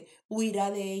muerte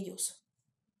huirá de ellos.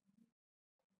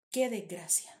 ¡Qué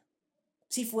desgracia!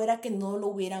 Si fuera que no lo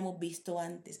hubiéramos visto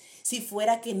antes, si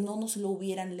fuera que no nos lo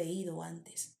hubieran leído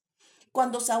antes.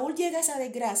 Cuando Saúl llega a esa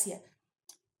desgracia,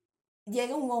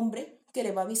 llega un hombre que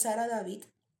le va a avisar a David,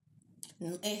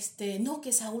 no,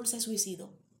 que Saúl se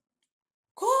suicidó.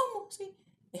 ¿Cómo? Sí.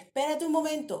 Espérate un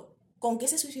momento. ¿Con qué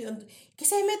se suicidó? Que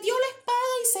se metió la espada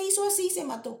y se hizo así y se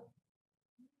mató.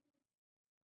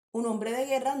 Un hombre de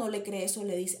guerra no le cree eso,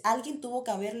 le dice, alguien tuvo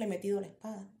que haberle metido la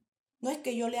espada. No es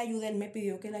que yo le ayudé, él me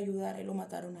pidió que le ayudara y lo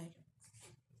mataron a él.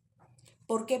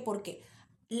 ¿Por qué? Porque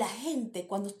la gente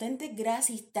cuando está en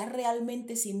desgracia y está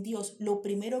realmente sin Dios, lo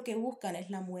primero que buscan es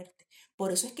la muerte.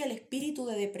 Por eso es que el espíritu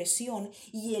de depresión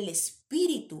y el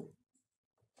espíritu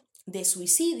de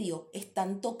suicidio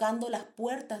están tocando las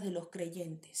puertas de los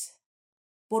creyentes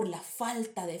por la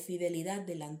falta de fidelidad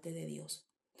delante de Dios,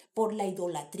 por la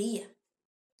idolatría.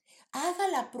 Haga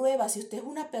la prueba, si usted es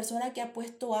una persona que ha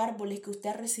puesto árboles, que usted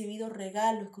ha recibido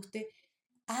regalos, que usted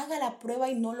haga la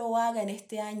prueba y no lo haga en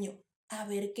este año, a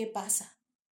ver qué pasa.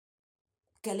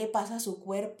 ¿Qué le pasa a su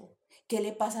cuerpo? ¿Qué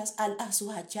le pasa a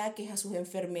sus achaques, a sus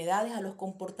enfermedades, a los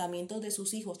comportamientos de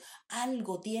sus hijos?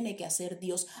 Algo tiene que hacer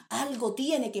Dios, algo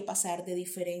tiene que pasar de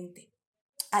diferente.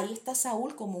 Ahí está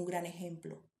Saúl como un gran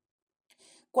ejemplo.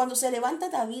 Cuando se levanta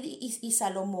David y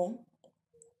Salomón,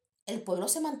 el pueblo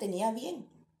se mantenía bien,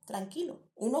 tranquilo.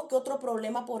 Uno que otro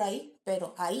problema por ahí,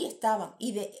 pero ahí estaban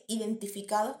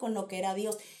identificados con lo que era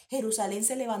Dios. Jerusalén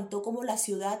se levantó como la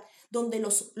ciudad donde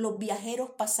los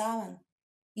viajeros pasaban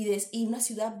y una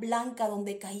ciudad blanca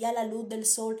donde caía la luz del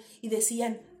sol y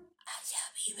decían, allá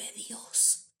vive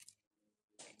Dios.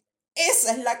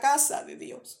 Esa es la casa de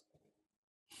Dios.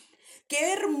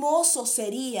 Qué hermoso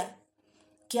sería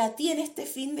que a ti en este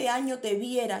fin de año te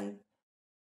vieran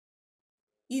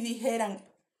y dijeran,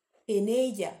 en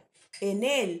ella, en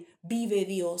él vive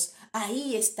Dios,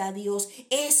 ahí está Dios,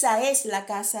 esa es la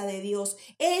casa de Dios,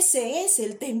 ese es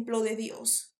el templo de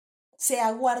Dios. Se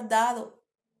ha guardado,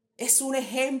 es un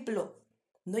ejemplo,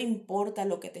 no importa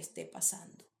lo que te esté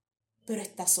pasando, pero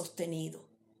está sostenido.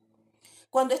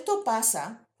 Cuando esto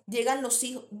pasa, llegan los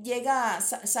hijos, llega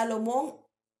Salomón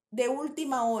de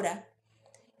última hora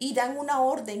y dan una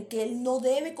orden que él no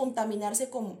debe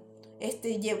contaminarse con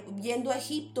yendo a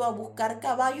Egipto a buscar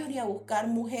caballos ni a buscar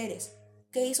mujeres.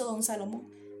 ¿Qué hizo don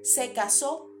Salomón? Se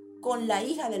casó con la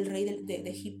hija del rey de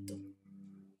Egipto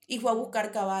y fue a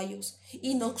buscar caballos.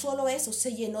 Y no solo eso,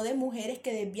 se llenó de mujeres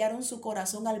que desviaron su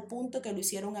corazón al punto que lo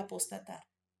hicieron apostatar.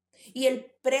 Y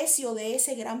el precio de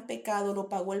ese gran pecado lo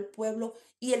pagó el pueblo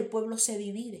y el pueblo se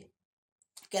divide.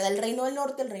 Queda el reino del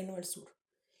norte, el reino del sur.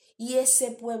 Y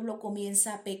ese pueblo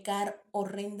comienza a pecar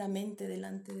horrendamente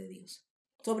delante de Dios,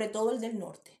 sobre todo el del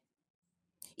norte.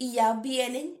 Y ya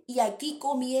vienen y aquí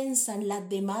comienzan las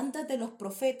demandas de los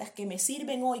profetas que me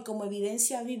sirven hoy como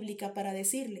evidencia bíblica para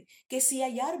decirle que sí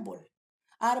hay árbol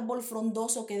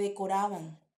frondoso que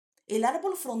decoraban, el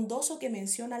árbol frondoso que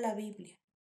menciona la Biblia.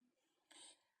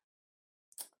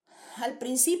 Al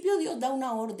principio Dios da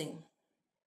una orden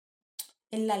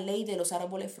en la ley de los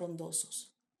árboles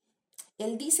frondosos.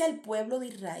 Él dice al pueblo de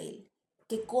Israel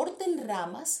que corten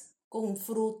ramas con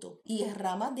fruto y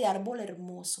ramas de árbol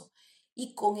hermoso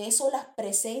y con eso las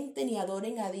presenten y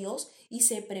adoren a Dios y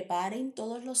se preparen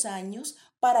todos los años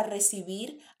para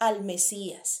recibir al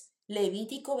Mesías.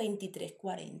 Levítico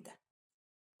 23:40.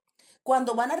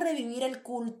 Cuando van a revivir el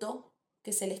culto,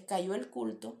 que se les cayó el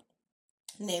culto,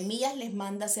 Nehemías les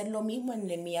manda hacer lo mismo en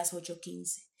Nehemías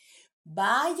 8:15.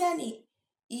 Vayan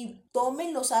y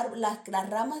tomen las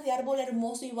ramas de árbol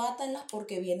hermoso y bátanlas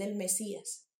porque viene el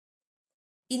Mesías.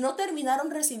 Y no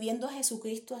terminaron recibiendo a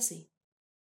Jesucristo así.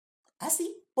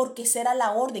 Así, porque esa era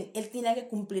la orden. Él tenía que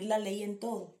cumplir la ley en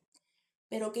todo.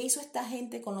 Pero ¿qué hizo esta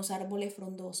gente con los árboles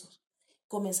frondosos?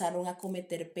 Comenzaron a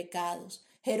cometer pecados.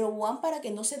 Jeroboam, para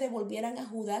que no se devolvieran a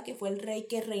Judá, que fue el rey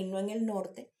que reinó en el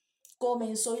norte,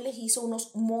 comenzó y les hizo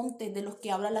unos montes de los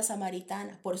que habla la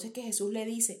samaritana. Por eso es que Jesús le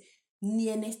dice, ni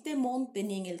en este monte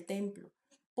ni en el templo,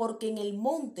 porque en el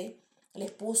monte les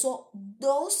puso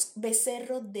 2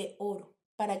 becerros de oro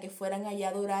para que fueran allá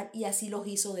a adorar y así los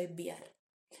hizo desviar.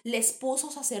 Les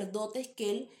puso sacerdotes que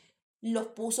él los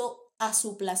puso a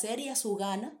su placer y a su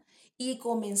gana y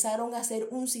comenzaron a hacer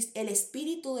el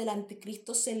espíritu del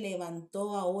anticristo se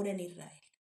levantó ahora en Israel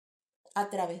a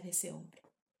través de ese hombre.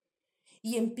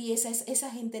 Y empieza,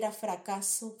 esa gente era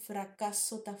fracaso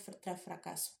tras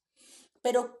fracaso.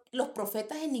 Pero los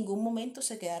profetas en ningún momento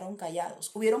se quedaron callados.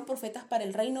 Hubieron profetas para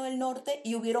el reino del norte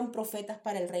y hubieron profetas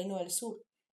para el reino del sur.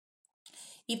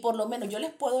 Y por lo menos yo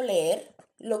les puedo leer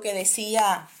lo que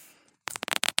decía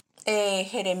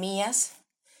Jeremías.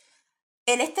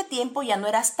 En este tiempo ya no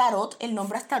era Astarot, el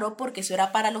nombre Astarot, porque eso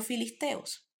era para los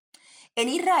filisteos. En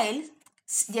Israel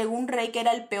llegó un rey que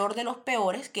era el peor de los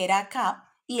peores, que era Acab,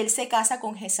 y él se casa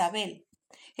con Jezabel.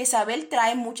 Jezabel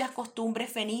trae muchas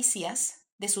costumbres fenicias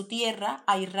de su tierra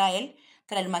a Israel,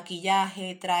 trae el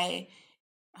maquillaje, trae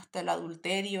hasta el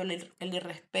adulterio, el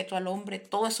irrespeto al hombre,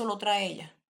 todo eso lo trae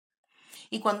ella.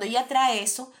 Y cuando ella trae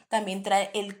eso, también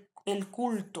trae el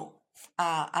culto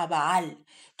a Baal.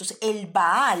 Entonces, el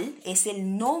Baal es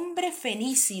el nombre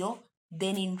fenicio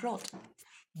de Nimrod.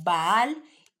 Baal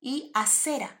y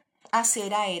Acera.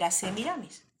 Acera era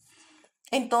Semiramis.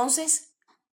 Entonces,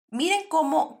 miren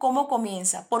cómo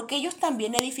comienza. Porque ellos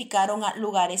también edificaron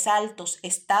lugares altos,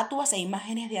 estatuas e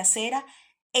imágenes de acera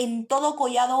en todo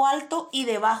collado alto y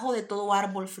debajo de todo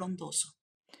árbol frondoso.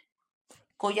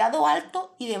 Collado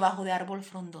alto y debajo de árbol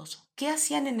frondoso. ¿Qué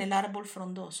hacían en el árbol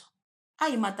frondoso?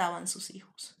 Ahí mataban sus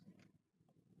hijos.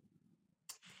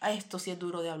 A esto sí es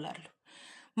duro de hablarlo.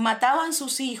 Mataban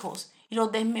sus hijos y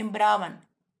los desmembraban.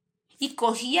 Y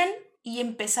cogían y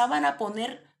empezaban a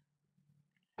poner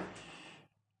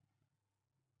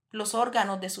los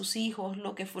órganos de sus hijos,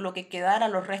 lo que quedara,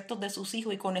 los restos de sus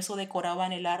hijos, y con eso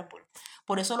decoraban el árbol.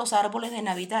 Por eso los árboles de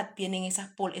Navidad tienen esas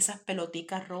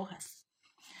peloticas rojas.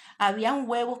 Habían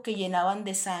huevos que llenaban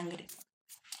de sangre.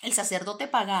 El sacerdote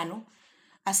pagano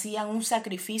hacían un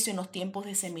sacrificio en los tiempos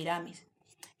de Semiramis.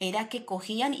 Era que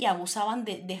cogían y abusaban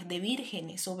de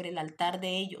vírgenes sobre el altar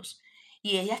de ellos,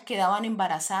 y ellas quedaban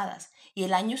embarazadas. Y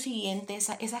el año siguiente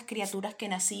esas criaturas que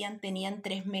nacían tenían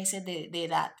 3 meses de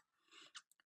edad.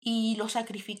 Y los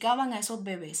sacrificaban a esos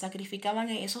bebés, sacrificaban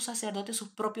a esos sacerdotes sus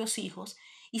propios hijos,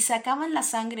 y sacaban la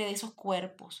sangre de esos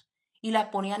cuerpos y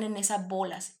la ponían en esas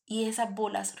bolas, y esas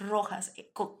bolas rojas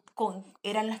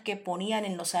eran las que ponían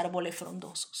en los árboles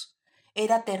frondosos.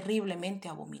 Era terriblemente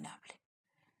abominable.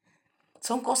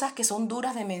 Son cosas que son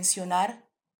duras de mencionar,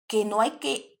 que no hay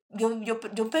que, yo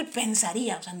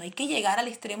pensaría, o sea, no hay que llegar al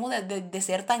extremo de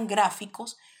ser tan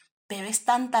gráficos, pero es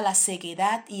tanta la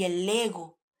ceguedad y el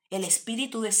ego, el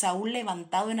espíritu de Saúl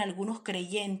levantado en algunos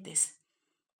creyentes,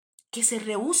 que se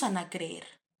rehúsan a creer.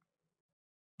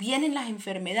 Vienen las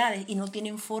enfermedades y no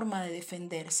tienen forma de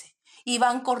defenderse. Y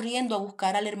van corriendo a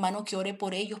buscar al hermano que ore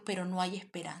por ellos, pero no hay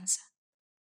esperanza.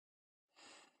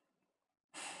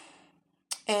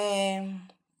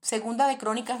 Segunda de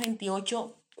Crónicas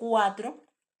 28:4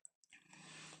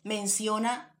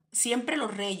 menciona siempre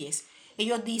los reyes.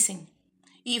 Ellos dicen,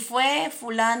 y fue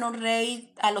fulano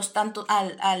rey a los tantos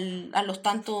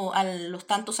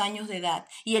años de edad,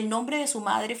 y el nombre de su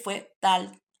madre fue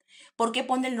tal. ¿Por qué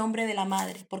pone el nombre de la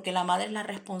madre? Porque la madre es la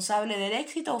responsable del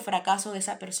éxito o fracaso de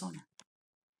esa persona.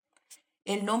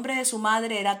 El nombre de su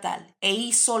madre era tal, e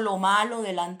hizo lo malo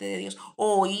delante de Dios,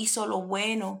 o hizo lo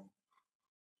bueno.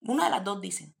 Una de las dos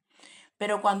dicen.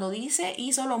 Pero cuando dice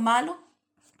hizo lo malo,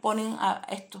 ponen a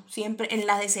esto siempre en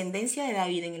la descendencia de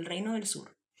David en el reino del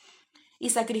sur. Y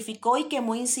sacrificó y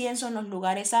quemó incienso en los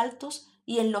lugares altos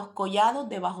y en los collados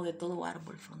debajo de todo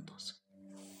árbol frondoso.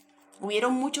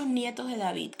 Hubieron muchos nietos de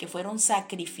David que fueron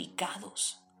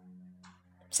sacrificados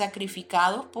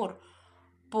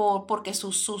porque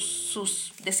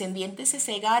sus descendientes se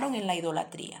cegaron en la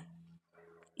idolatría.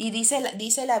 Y dice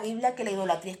la Biblia que la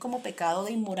idolatría es como pecado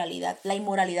de inmoralidad. La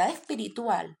inmoralidad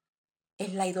espiritual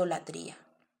es la idolatría.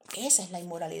 Esa es la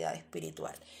inmoralidad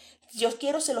espiritual.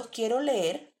 Se los quiero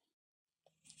leer,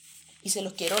 y se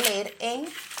los quiero leer en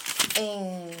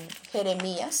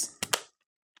Jeremías.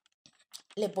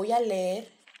 Les voy a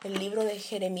leer el libro de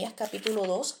Jeremías capítulo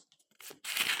 2.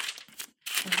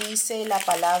 Dice la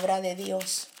palabra de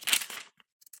Dios.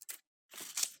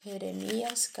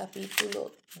 Jeremías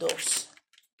capítulo 2.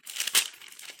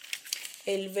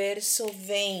 El verso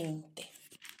 20.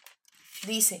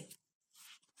 Dice,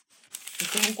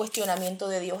 este es un cuestionamiento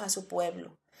de Dios a su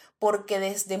pueblo, porque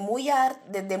desde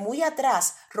muy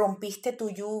atrás rompiste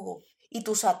tu yugo y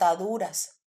tus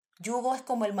ataduras. Yugo es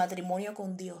como el matrimonio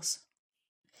con Dios.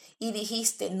 Y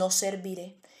dijiste, no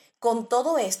serviré. Con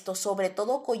todo esto, sobre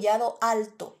todo collado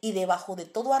alto y debajo de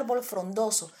todo árbol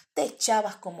frondoso, te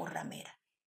echabas como ramera.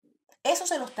 Eso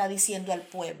se lo está diciendo al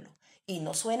pueblo y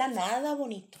no suena nada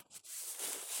bonito.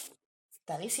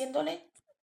 Está diciéndole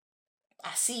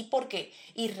así porque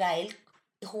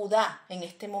Judá en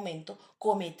este momento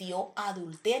cometió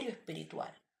adulterio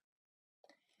espiritual.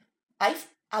 Hay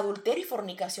adulterio y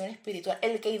fornicación espiritual.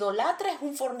 El que idolatra es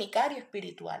un fornicario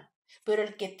espiritual, pero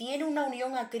el que tiene una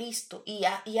unión a Cristo y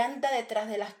anda detrás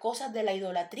de las cosas de la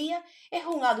idolatría es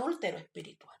un adúltero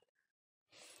espiritual.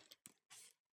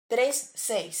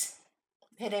 3:6.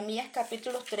 Jeremías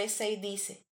capítulo 3:6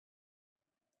 dice,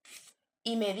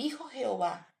 y me dijo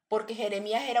Jehová, porque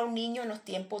Jeremías era un niño en los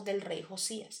tiempos del rey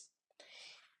Josías.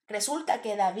 Resulta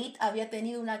que David había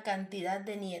tenido una cantidad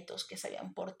de nietos que se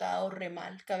habían portado re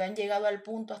mal, que habían llegado al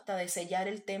punto hasta de sellar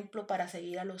el templo para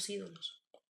seguir a los ídolos.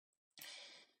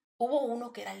 Hubo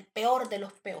uno que era el peor de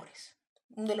los peores,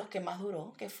 uno de los que más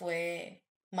duró, que fue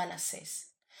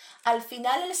Manasés. Al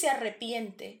final él se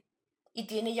arrepiente y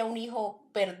tiene ya un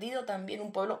hijo perdido también,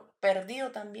 un pueblo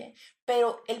perdido también,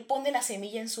 pero él pone la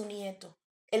semilla en su nieto,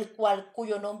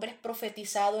 cuyo nombre es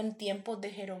profetizado en tiempos de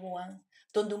Jeroboam,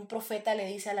 donde un profeta le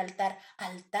dice al altar,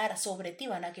 altar, sobre ti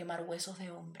van a quemar huesos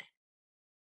de hombre.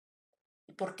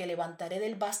 Porque levantaré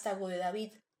del vástago de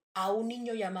David a un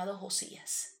niño llamado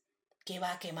Josías, que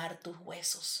va a quemar tus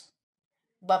huesos.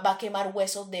 Va a quemar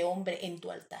huesos de hombre en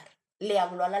tu altar. Le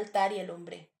habló al altar y el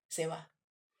hombre se va.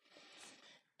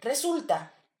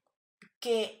 Resulta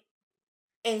que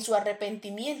en su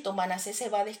arrepentimiento Manasés se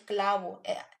va de esclavo,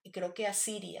 creo que a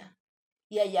Siria,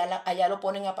 y allá lo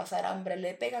ponen a pasar hambre,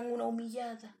 le pegan una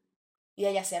humillada y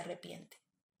allá se arrepiente.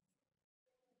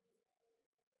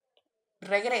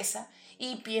 Regresa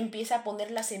y empieza a poner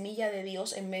la semilla de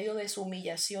Dios en medio de su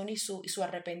humillación y su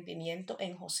arrepentimiento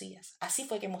en Josías. Así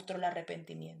fue que mostró el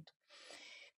arrepentimiento.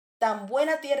 Tan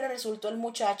buena tierra resultó el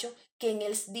muchacho que en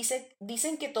él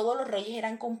dicen que todos los reyes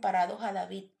eran comparados a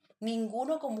David.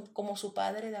 Ninguno como su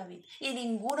padre David y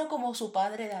ninguno como su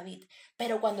padre David.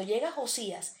 Pero cuando llega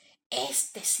Josías,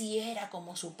 este sí era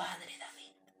como su padre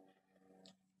David.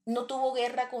 No tuvo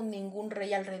guerra con ningún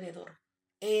rey alrededor.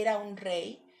 Era un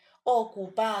rey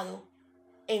ocupado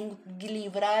en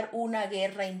librar una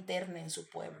guerra interna en su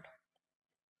pueblo.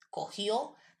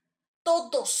 Cogió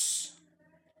todos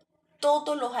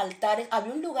los altares.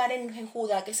 Había un lugar en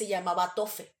Judá que se llamaba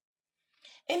Tofe.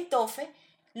 En Tofe,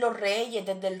 los reyes,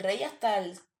 desde el rey hasta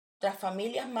las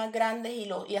familias más grandes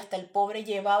y hasta el pobre,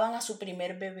 llevaban a su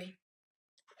primer bebé.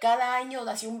 Cada año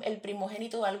el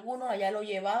primogénito de alguno allá lo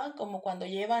llevaban, como cuando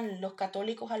llevan los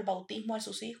católicos al bautismo a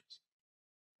sus hijos.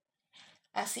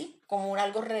 Así, como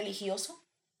algo religioso.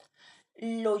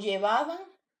 Lo llevaban,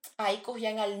 ahí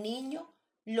cogían al niño,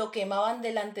 lo quemaban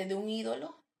delante de un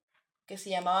ídolo que se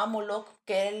llamaba Moloch,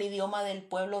 que era el idioma del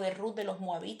pueblo de Ruth, de los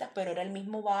moabitas, pero era el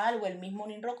mismo Baal o el mismo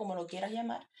Nimrod, como lo quieras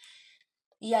llamar.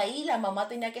 Y ahí la mamá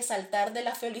tenía que saltar de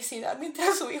la felicidad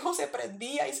mientras su hijo se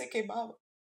prendía y se quemaba.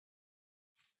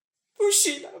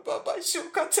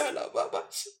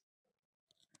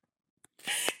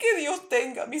 Que Dios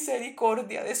tenga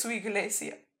misericordia de su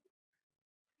iglesia.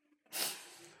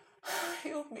 Ay,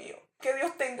 Dios mío, que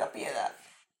Dios tenga piedad.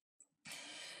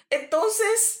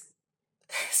 Entonces,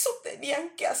 eso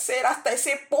tenían que hacer. Hasta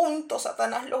ese punto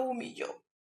Satanás los humilló,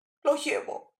 los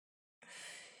llevó.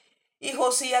 Y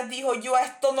Josías dijo, yo a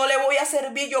esto no le voy a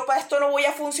servir, yo para esto no voy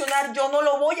a funcionar, yo no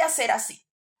lo voy a hacer así.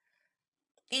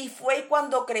 Y fue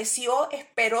cuando creció,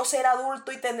 esperó ser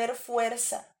adulto y tener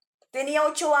fuerza. Tenía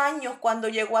 8 años cuando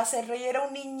llegó a ser rey, era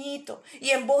un niñito.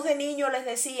 Y en voz de niño les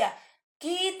decía,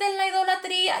 quiten la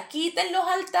idolatría, quiten los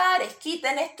altares,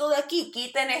 quiten esto de aquí,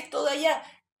 quiten esto de allá.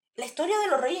 La historia de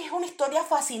los reyes es una historia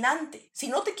fascinante. Si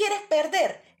no te quieres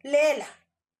perder, léela.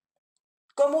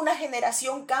 Cómo una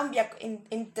generación cambia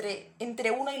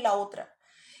entre una y la otra.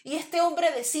 Y este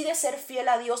hombre decide ser fiel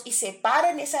a Dios y se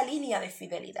para en esa línea de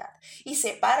fidelidad. Y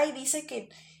se para y dice que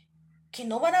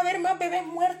no van a haber más bebés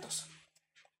muertos.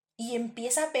 Y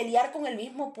empieza a pelear con el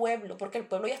mismo pueblo, porque el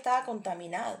pueblo ya estaba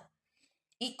contaminado.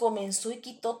 Y comenzó y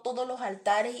quitó todos los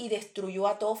altares y destruyó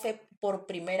a Tofe por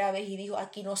primera vez y dijo,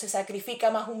 aquí no se sacrifica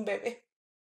más un bebé.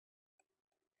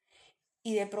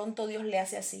 Y de pronto Dios le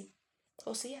hace así,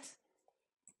 Josías,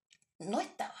 no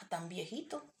estaba tan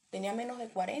viejito, tenía menos de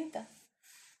 40.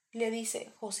 Le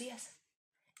dice, Josías,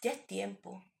 ya es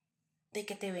tiempo de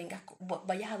que te vengas,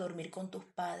 vayas a dormir con tus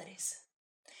padres,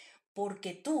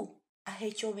 porque tú has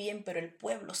hecho bien, pero el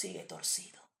pueblo sigue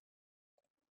torcido.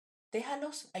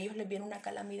 Déjalos, a ellos les viene una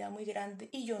calamidad muy grande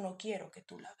y yo no quiero que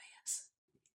tú la veas.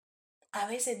 A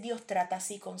veces Dios trata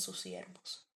así con sus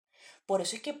siervos. Por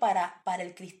eso es que para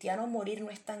el cristiano morir no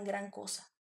es tan gran cosa.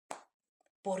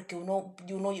 Porque uno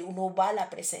va a la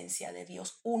presencia de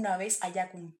Dios una vez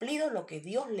haya cumplido lo que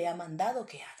Dios le ha mandado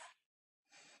que haga.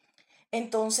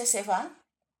 Entonces se va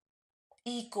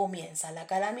y comienza la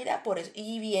calamidad. Por eso,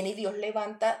 y viene y Dios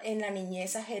levanta en la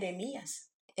niñez a Jeremías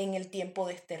en el tiempo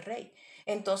de este rey.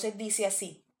 Entonces dice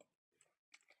así,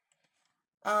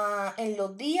 en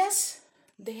los días,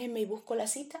 déjenme y busco la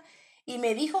cita, y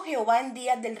me dijo Jehová en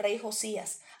días del rey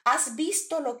Josías, ¿has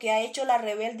visto lo que ha hecho la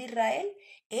rebelde Israel?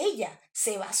 Ella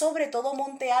se va sobre todo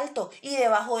monte alto y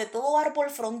debajo de todo árbol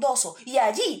frondoso y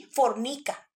allí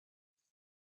fornica.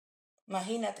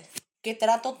 Imagínate, qué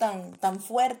trato tan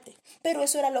fuerte. Pero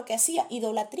eso era lo que hacía,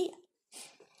 idolatría.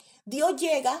 Dios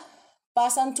llega,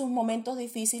 pasan sus momentos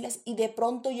difíciles y de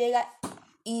pronto llega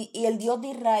y el Dios de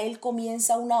Israel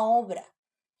comienza una obra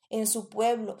en su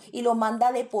pueblo y lo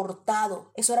manda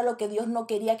deportado. Eso era lo que Dios no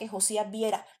quería que Josías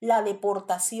viera, la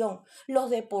deportación. Los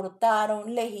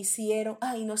deportaron, les hicieron,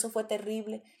 ay no, eso fue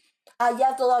terrible.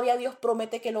 Allá todavía Dios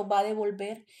promete que los va a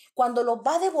devolver. Cuando los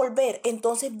va a devolver,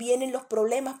 entonces vienen los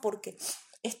problemas porque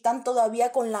están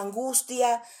todavía con la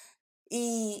angustia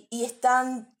y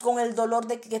están con el dolor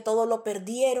de que todo lo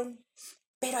perdieron.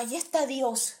 Pero allí está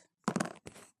Dios.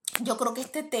 Yo creo que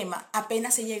este tema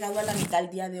apenas he llegado a la mitad del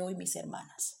día de hoy, mis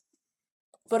hermanas.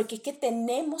 Porque es que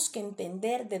tenemos que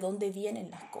entender de dónde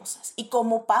vienen las cosas y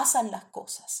cómo pasan las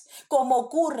cosas, cómo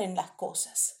ocurren las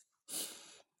cosas.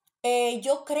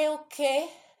 Yo creo que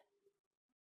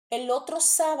el otro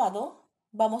sábado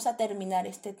vamos a terminar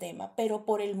este tema, pero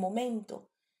por el momento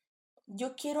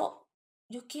yo quiero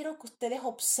que ustedes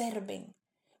observen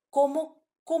cómo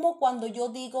cuando yo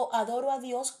digo adoro a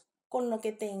Dios con lo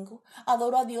que tengo,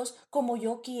 adoro a Dios como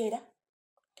yo quiera,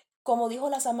 como dijo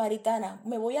la samaritana,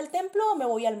 ¿me voy al templo o me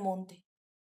voy al monte?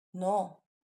 No,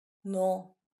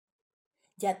 no.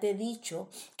 Ya te he dicho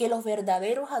que los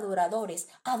verdaderos adoradores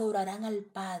adorarán al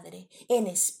Padre en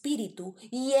espíritu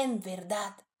y en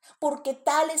verdad, porque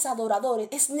tales adoradores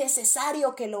es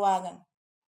necesario que lo hagan.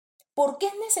 ¿Por qué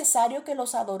es necesario que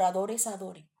los adoradores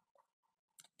adoren?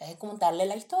 Voy a contarle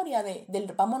la historia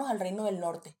vámonos al reino del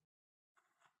norte.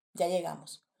 Ya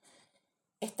llegamos.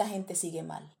 Esta gente sigue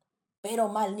mal, pero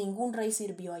mal, ningún rey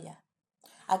sirvió allá.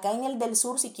 Acá en el del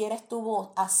sur siquiera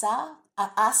estuvo Asa,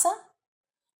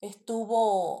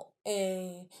 estuvo,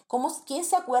 ¿quién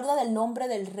se acuerda del nombre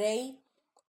del rey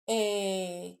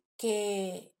que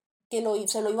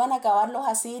se lo iban a acabar los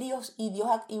asirios y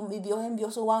Dios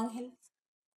envió su ángel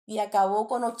y acabó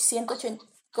con 180?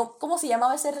 ¿Cómo se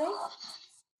llamaba ese rey?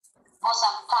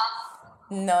 Josafat.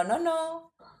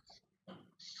 No.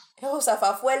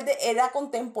 Josafat era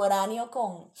contemporáneo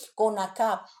con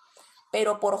Acab,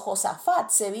 pero por Josafat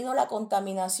se vino la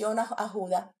contaminación a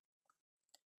Judá.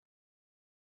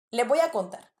 Les voy a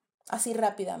contar así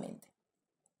rápidamente.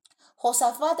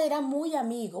 Josafat era muy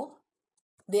amigo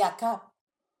de Acab,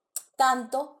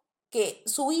 tanto que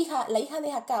su hija, la hija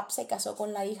de Acab, se casó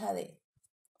con la hija de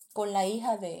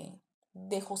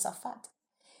Josafat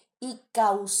y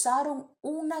causaron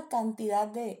una cantidad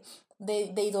de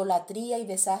idolatría y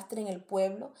desastre en el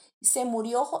pueblo. Se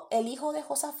murió el hijo de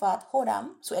Josafat,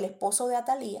 Joram, el esposo de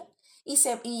Atalía,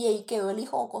 y quedó el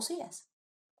hijo Ocosías.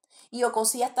 Y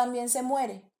Ocosías también se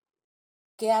muere.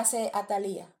 ¿Qué hace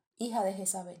Atalía, hija de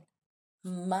Jezabel?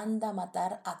 Manda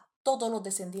matar a todos los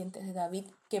descendientes de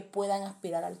David que puedan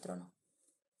aspirar al trono.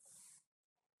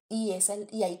 Y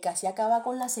ahí casi acaba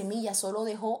con la semilla, solo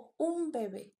dejó un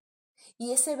bebé.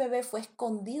 Y ese bebé fue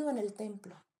escondido en el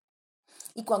templo.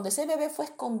 Y cuando ese bebé fue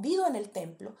escondido en el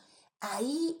templo,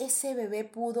 ahí ese bebé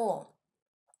pudo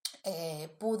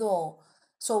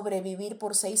sobrevivir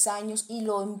por 6 años y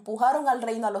lo empujaron al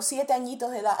reino a los 7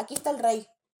 añitos de edad. Aquí está el rey.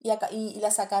 Y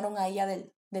la sacaron a ella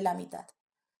de la mitad.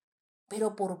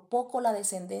 Pero por poco la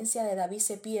descendencia de David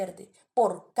se pierde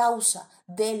por causa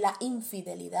de la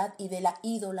infidelidad y de la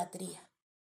idolatría.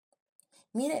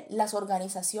 Mire, las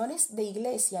organizaciones de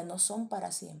iglesia no son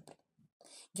para siempre.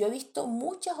 Yo he visto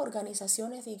muchas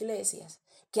organizaciones de iglesias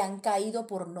que han caído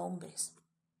por nombres.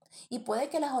 Y puede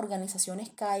que las organizaciones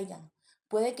caigan.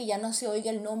 Puede que ya no se oiga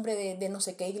el nombre de no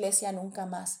sé qué iglesia nunca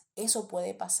más. Eso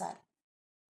puede pasar.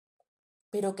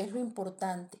 Pero ¿qué es lo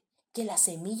importante? Que la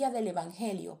semilla del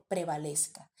evangelio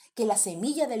prevalezca. Que la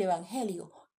semilla del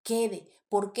evangelio quede.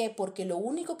 ¿Por qué? Porque lo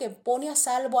único que pone a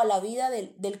salvo a la vida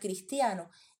del cristiano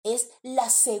es la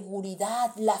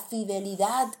seguridad, la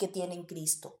fidelidad que tiene en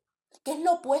Cristo. ¿Qué es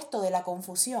lo opuesto de la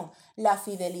confusión? La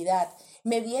fidelidad.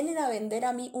 Me vienen a vender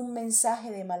a mí un mensaje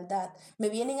de maldad. Me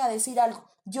vienen a decir algo.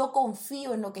 Yo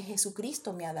confío en lo que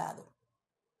Jesucristo me ha dado.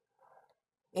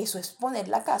 Eso es poner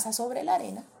la casa sobre la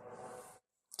arena.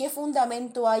 ¿Qué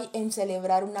fundamento hay en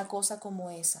celebrar una cosa como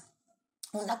esa?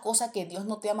 Una cosa que Dios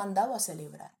no te ha mandado a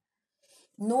celebrar.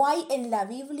 No hay en la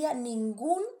Biblia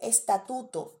ningún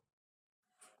estatuto,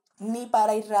 ni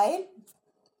para Israel,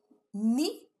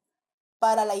 ni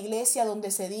para la iglesia donde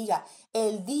se diga,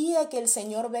 el día que el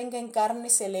Señor venga en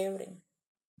carne, celebren.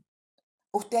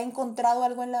 ¿Usted ha encontrado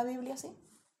algo en la Biblia así?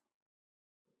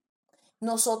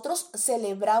 Nosotros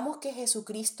celebramos que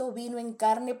Jesucristo vino en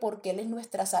carne porque Él es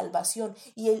nuestra salvación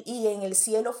y en el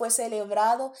cielo fue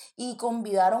celebrado y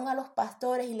convidaron a los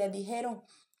pastores y les dijeron,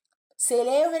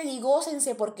 celebren y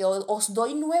gócense porque os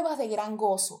doy nuevas de gran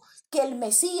gozo, que el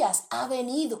Mesías ha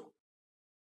venido.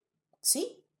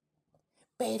 ¿Sí?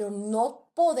 Pero no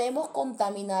podemos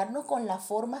contaminarnos con las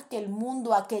formas que el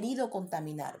mundo ha querido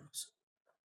contaminarnos.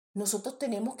 Nosotros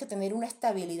tenemos que tener una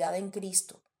estabilidad en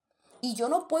Cristo. Y yo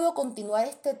no puedo continuar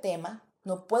este tema,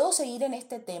 no puedo seguir en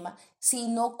este tema si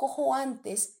no cojo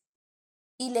antes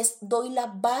y les doy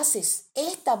las bases,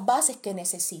 estas bases que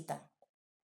necesitan.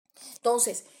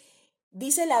 Entonces,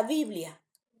 dice la Biblia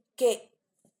que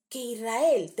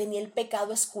Israel tenía el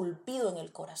pecado esculpido en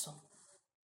el corazón.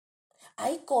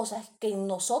 Hay cosas que en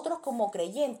nosotros como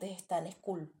creyentes están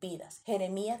esculpidas.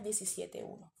 Jeremías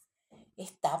 17:1.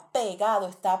 Está pegado,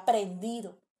 está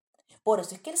prendido. Por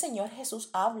eso es que el Señor Jesús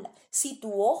habla. Si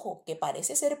tu ojo, que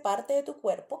parece ser parte de tu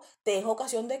cuerpo, te deja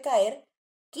ocasión de caer,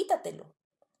 quítatelo.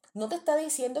 No te está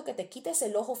diciendo que te quites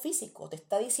el ojo físico, te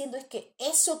está diciendo es que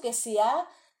eso que se ha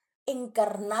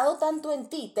encarnado tanto en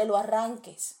ti, te lo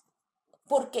arranques.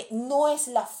 Porque no es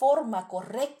la forma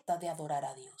correcta de adorar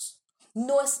a Dios.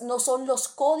 No son los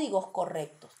códigos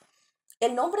correctos.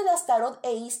 El nombre de Astarot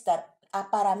e Istar,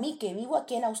 para mí que vivo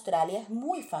aquí en Australia, es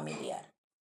muy familiar.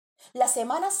 La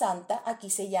Semana Santa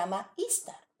aquí se llama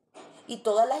Istar y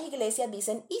todas las iglesias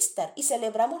dicen Istar y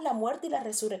celebramos la muerte y la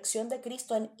resurrección de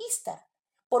Cristo en Istar,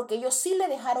 porque ellos sí le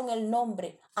dejaron el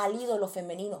nombre al ídolo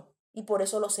femenino y por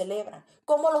eso lo celebran.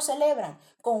 ¿Cómo lo celebran?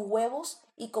 Con huevos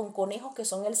y con conejos que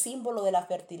son el símbolo de la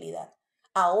fertilidad.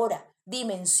 Ahora,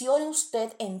 dimensione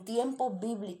usted en tiempos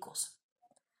bíblicos.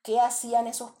 ¿Qué hacían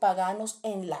esos paganos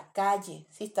en la calle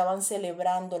si estaban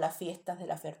celebrando las fiestas de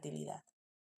la fertilidad?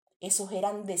 Esos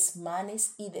eran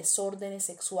desmanes y desórdenes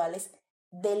sexuales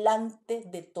delante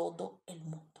de todo el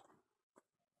mundo.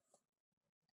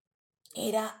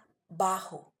 Era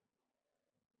bajo.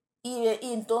 Y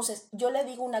entonces yo le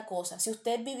digo una cosa, si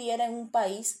usted viviera en un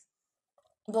país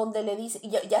donde le dice,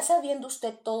 ya sabiendo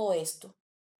usted todo esto,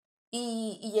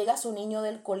 y llega su niño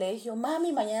del colegio,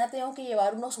 mami, mañana tengo que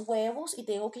llevar unos huevos y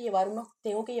tengo que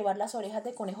llevar las orejas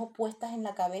de conejo puestas en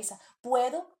la cabeza.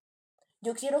 ¿Puedo?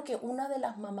 Yo quiero que una de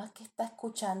las mamás que está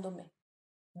escuchándome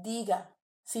diga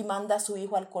si manda a su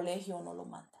hijo al colegio o no lo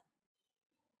manda.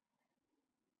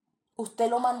 ¿Usted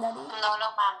lo mandaría? No lo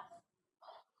mando.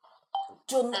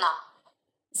 Yo no. No.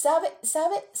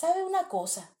 ¿Sabe una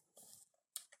cosa?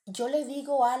 Yo le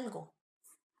digo algo.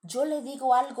 Yo le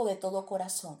digo algo de todo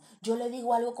corazón. Yo le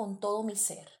digo algo con todo mi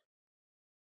ser.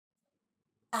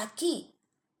 Aquí,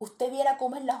 usted viera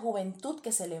cómo es la juventud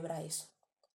que celebra eso.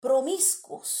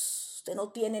 Promiscuos. Usted no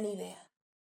tiene ni idea.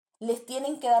 Les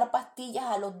tienen que dar pastillas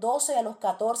a los 12 y a los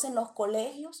 14 en los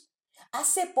colegios.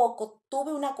 Hace poco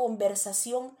tuve una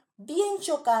conversación bien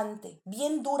chocante,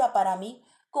 bien dura para mí,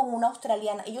 con una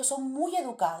australiana. Ellos son muy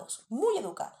educados, muy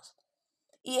educados.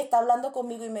 Y está hablando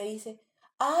conmigo y me dice,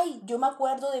 ay, yo me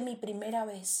acuerdo de mi primera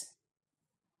vez.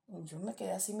 Y yo me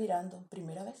quedé así mirando,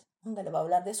 ¿primera vez? ¿Dónde le va a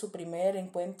hablar de su primer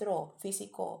encuentro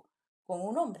físico con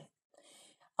un hombre?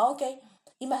 Ok,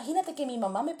 imagínate que mi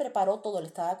mamá me preparó todo, le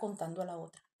estaba contando a la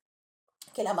otra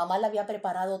que la mamá le había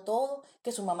preparado todo,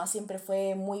 que su mamá siempre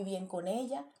fue muy bien con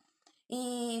ella.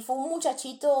 Y fue un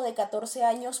muchachito de 14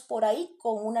 años por ahí,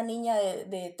 con una niña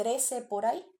de 13 por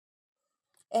ahí.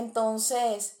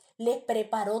 Entonces, le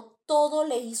preparó todo,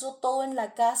 le hizo todo en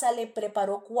la casa, le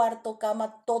preparó cuarto,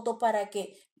 cama, todo para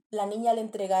que la niña le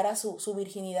entregara su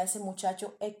virginidad a ese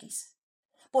muchacho X.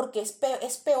 porque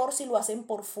es peor si lo hacen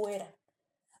por fuera.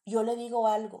 Yo le digo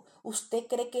algo, ¿usted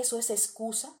cree que eso es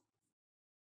excusa?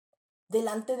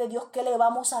 Delante de Dios, ¿qué le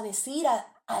vamos a decir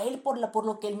a Él por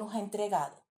lo que Él nos ha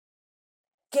entregado?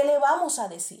 ¿Qué le vamos a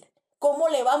decir? ¿Cómo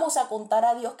le vamos a contar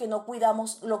a Dios que no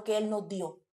cuidamos lo que Él nos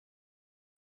dio?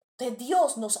 Entonces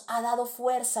Dios nos ha dado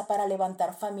fuerza para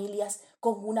levantar familias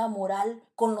con una moral,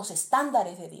 con los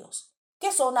estándares de Dios,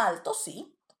 que son altos,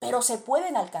 sí, pero se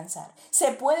pueden alcanzar,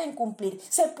 se pueden cumplir,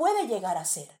 se puede llegar a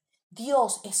ser.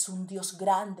 Dios es un Dios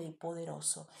grande y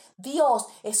poderoso. Dios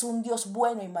es un Dios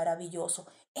bueno y maravilloso.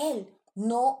 Él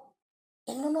no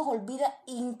nos olvida,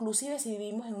 inclusive si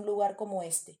vivimos en un lugar como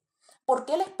este. ¿Por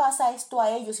qué les pasa esto a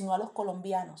ellos y no a los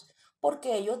colombianos?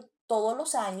 Porque ellos todos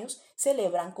los años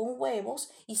celebran con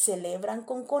huevos y celebran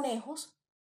con conejos.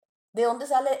 ¿De dónde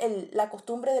sale la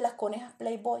costumbre de las conejas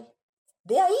Playboy?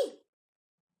 De ahí.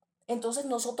 Entonces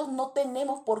nosotros no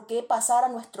tenemos por qué pasar a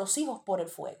nuestros hijos por el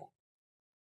fuego.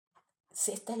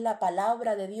 Esta es la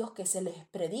palabra de Dios que se les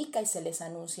predica y se les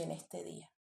anuncia en este día.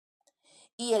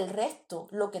 Y el resto,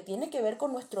 lo que tiene que ver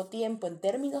con nuestro tiempo en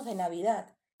términos de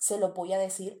Navidad, se lo voy a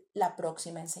decir la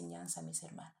próxima enseñanza, mis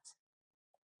hermanas.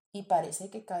 Y parece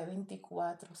que cae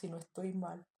 24, si no estoy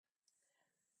mal.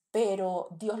 Pero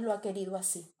Dios lo ha querido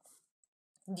así.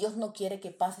 Dios no quiere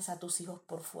que pases a tus hijos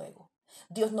por fuego.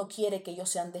 Dios no quiere que ellos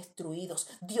sean destruidos.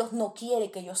 Dios no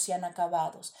quiere que ellos sean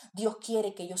acabados. Dios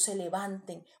quiere que ellos se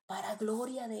levanten para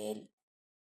gloria de Él.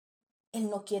 Él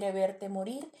no quiere verte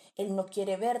morir. Él no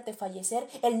quiere verte fallecer.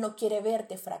 Él no quiere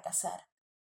verte fracasar.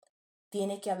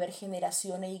 Tiene que haber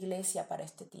generación e iglesia para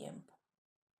este tiempo.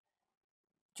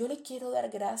 Yo le quiero dar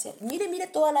gracias. Mire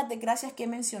todas las desgracias que he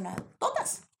mencionado.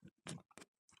 Todas.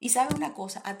 Y sabe una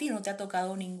cosa, a ti no te ha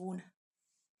tocado ninguna.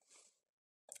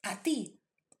 A ti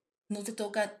no te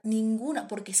toca ninguna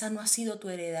porque esa no ha sido tu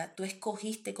heredad. Tú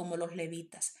escogiste como los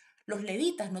levitas. Los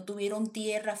levitas no tuvieron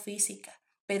tierra física,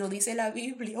 pero dice la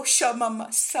Biblia, oh Shama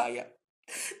Masaya,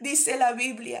 dice la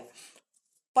Biblia,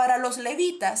 para los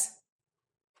levitas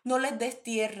no les des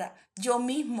tierra, yo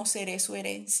mismo seré su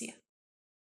herencia.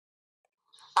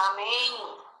 Amén.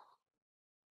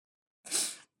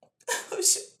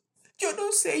 Yo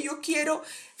no sé, yo quiero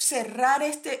cerrar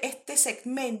este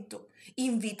segmento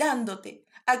invitándote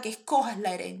a que escojas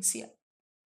la herencia.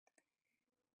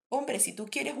 Hombre, si tú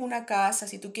quieres una casa,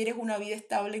 si tú quieres una vida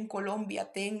estable en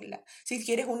Colombia, tenla. Si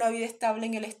quieres una vida estable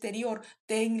en el exterior,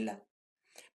 tenla.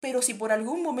 Pero si por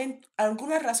algún momento,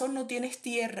 alguna razón no tienes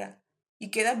tierra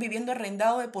y quedas viviendo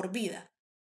arrendado de por vida,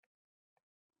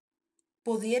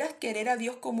 ¿pudieras querer a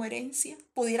Dios como herencia?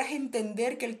 ¿Pudieras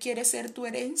entender que Él quiere ser tu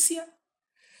herencia?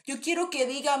 Yo quiero que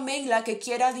diga amén la que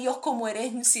quiera a Dios como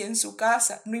herencia en su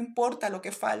casa, no importa lo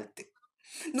que falte,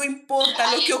 no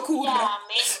importa lo que ocurra.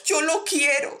 Yo lo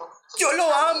quiero, yo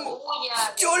lo amo,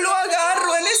 yo lo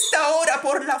agarro en esta hora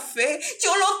por la fe,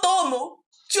 yo lo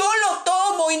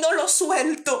tomo y no lo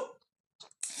suelto.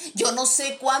 Yo no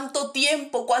sé cuánto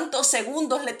tiempo, cuántos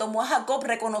segundos le tomó a Jacob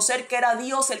reconocer que era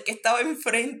Dios el que estaba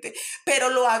enfrente, pero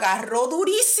lo agarró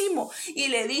durísimo y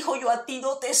le dijo, yo a ti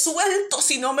no te suelto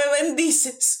si no me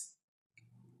bendices.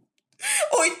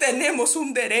 Hoy tenemos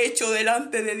un derecho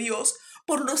delante de Dios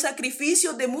por los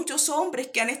sacrificios de muchos hombres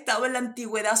que han estado en la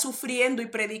antigüedad sufriendo y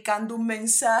predicando un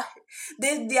mensaje.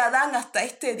 Desde Adán hasta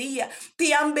este día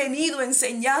te han venido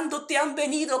enseñando, te han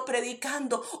venido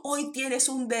predicando. Hoy tienes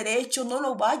un derecho, no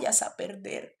lo vayas a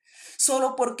perder.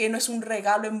 Solo porque no es un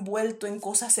regalo envuelto en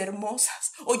cosas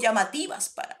hermosas o llamativas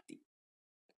para ti.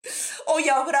 Hoy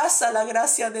abraza la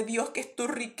gracia de Dios que es tu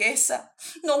riqueza.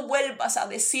 No vuelvas a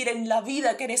decir en la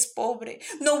vida que eres pobre.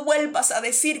 No vuelvas a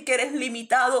decir que eres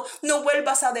limitado. No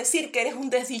vuelvas a decir que eres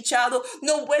un desdichado.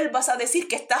 No vuelvas a decir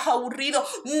que estás aburrido.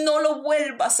 No lo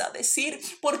vuelvas a decir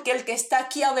porque el que está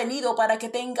aquí ha venido para que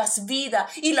tengas vida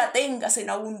y la tengas en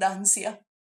abundancia.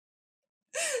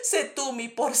 Sé tú mi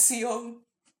porción.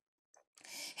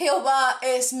 Jehová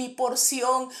es mi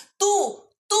porción. Tú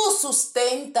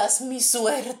sustentas mi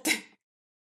suerte.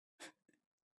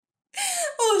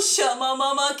 Oh, shama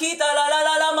mama kita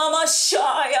la mama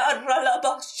shaya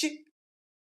ralabashi.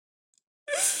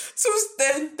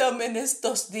 Susténtame en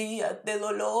estos días de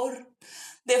dolor,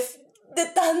 de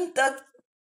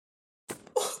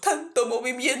tanto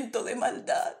movimiento de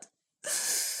maldad.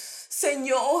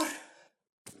 Señor,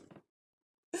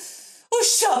 oh,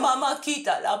 shama mama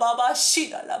kita la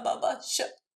babashira la babasha.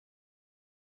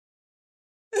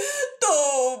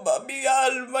 Toma mi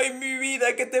alma y mi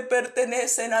vida que te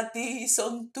pertenecen a ti y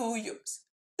son tuyos.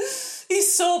 Y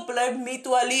sopla en mí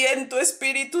tu aliento,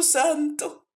 Espíritu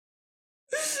Santo.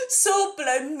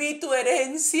 Sopla en mí tu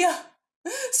herencia.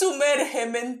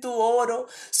 Sumérgeme en tu oro,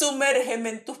 sumérgeme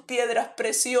en tus piedras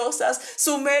preciosas,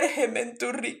 sumérgeme en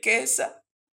tu riqueza.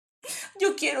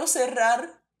 Yo quiero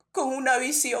cerrar con una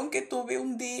visión que tuve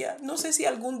un día. No sé si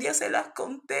algún día se las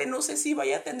conté, no sé si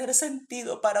vaya a tener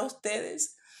sentido para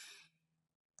ustedes.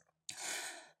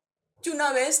 Yo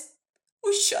una vez,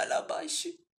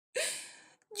 Ushalabashi,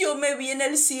 yo me vi en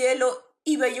el cielo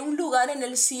y veía un lugar en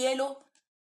el cielo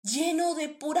lleno de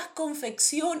puras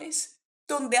confecciones,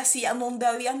 donde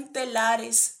habían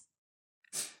telares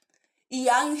y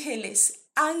ángeles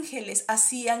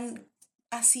hacían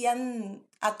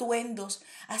atuendos,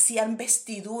 hacían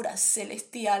vestiduras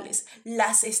celestiales,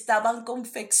 las estaban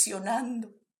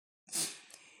confeccionando.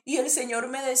 Y el Señor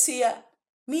me decía,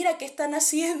 mira, ¿qué están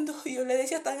haciendo? Y yo le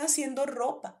decía, están haciendo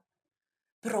ropa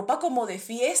como de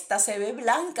fiesta, se ve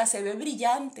blanca, se ve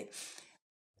brillante.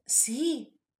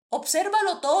 Sí,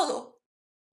 obsérvalo todo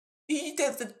y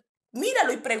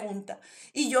míralo y pregunta.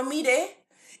 Y yo miré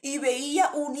y veía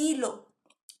un hilo,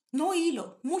 no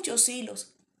hilo, muchos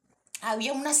hilos.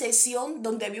 Había una sección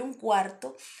donde había un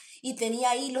cuarto y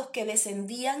tenía hilos que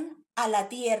descendían a la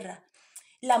tierra.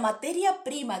 La materia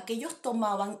prima que ellos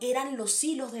tomaban eran los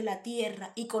hilos de la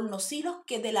tierra, y con los hilos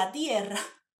que de la tierra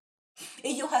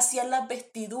ellos hacían las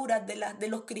vestiduras de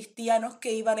los cristianos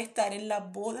que iban a estar en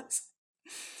las bodas.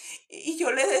 Y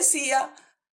yo le decía,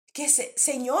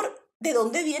 Señor, ¿de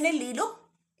dónde viene el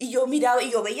hilo? Y yo miraba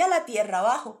y yo veía la tierra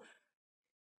abajo.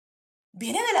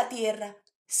 ¿Viene de la tierra?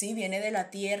 Sí, viene de la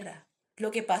tierra.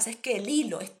 Lo que pasa es que el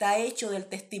hilo está hecho del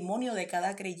testimonio de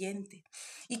cada creyente.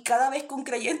 Y cada vez que un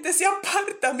creyente se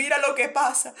aparta, mira lo que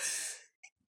pasa.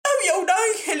 Había un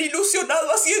ángel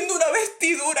ilusionado haciendo una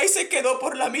vestidura y se quedó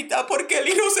por la mitad porque el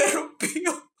hilo se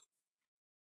rompió.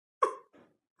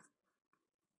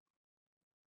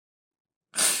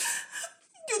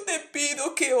 Yo te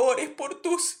pido que ores por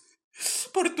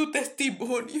tu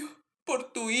testimonio,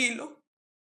 por tu hilo.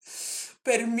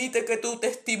 Permite que tu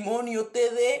testimonio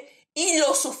te dé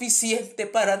hilo suficiente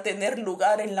para tener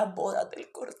lugar en las bodas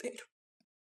del Cordero.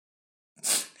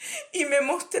 Y me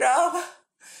mostraba,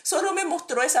 solo me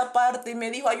mostró esa parte y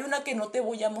me dijo, hay una que no te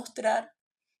voy a mostrar,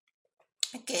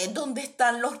 que es donde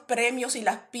están los premios y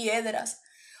las piedras,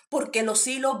 porque los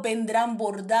hilos vendrán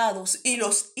bordados y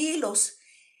los hilos,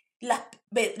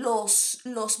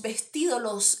 los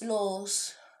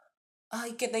vestidos,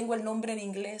 ay, que tengo el nombre en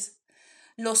inglés,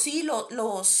 los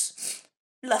hilos,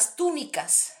 las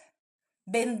túnicas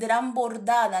vendrán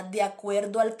bordadas de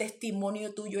acuerdo al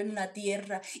testimonio tuyo en la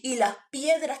tierra, y las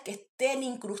piedras que estén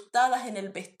incrustadas en el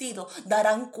vestido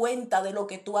darán cuenta de lo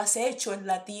que tú has hecho en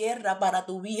la tierra para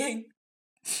tu bien.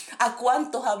 ¿A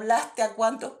cuántos hablaste? ¿A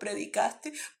cuántos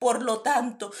predicaste? Por lo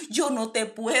tanto, yo no te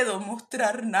puedo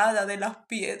mostrar nada de las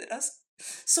piedras.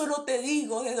 Solo te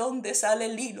digo de dónde sale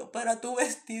el hilo para tu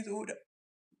vestidura.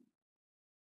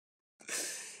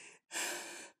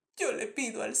 Yo le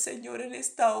pido al Señor en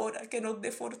esta hora que nos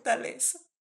dé fortaleza,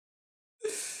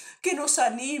 que nos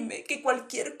anime, que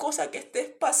cualquier cosa que estés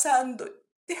pasando,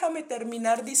 déjame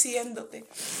terminar diciéndote,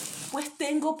 pues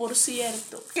tengo por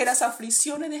cierto que las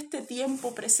aflicciones de este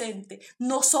tiempo presente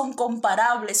no son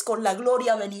comparables con la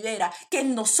gloria venidera que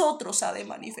en nosotros ha de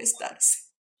manifestarse.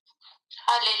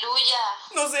 Aleluya.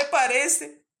 No se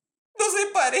parece, no se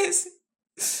parece.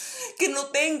 Que no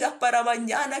tengas para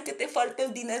mañana, que te falte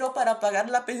el dinero para pagar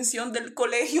la pensión del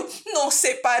colegio, no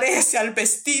se parece al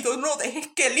vestido. No dejes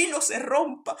que el hilo se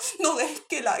rompa, no dejes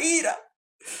que la ira,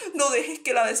 no dejes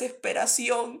que la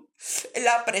desesperación,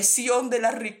 la presión de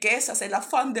las riquezas, el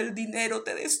afán del dinero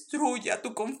te destruya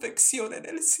tu confección en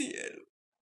el cielo,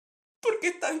 porque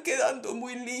están quedando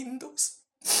muy lindos,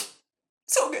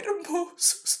 son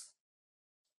hermosos.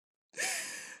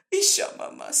 Y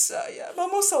llama Masaya.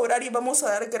 Vamos a orar y vamos a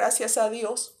dar gracias a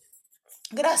Dios.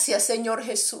 Gracias, Señor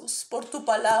Jesús, por tu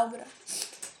palabra.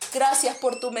 Gracias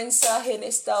por tu mensaje en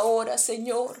esta hora,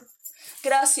 Señor.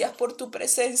 Gracias por tu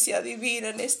presencia divina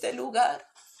en este lugar.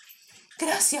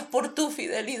 Gracias por tu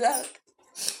fidelidad.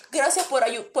 Gracias por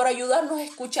ayudarnos a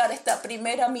escuchar esta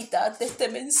primera mitad de este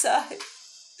mensaje,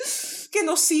 que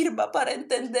nos sirva para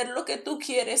entender lo que tú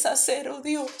quieres hacer, oh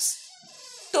Dios.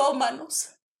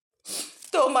 Tómanos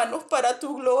para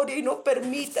tu gloria y no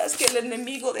permitas que el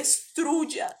enemigo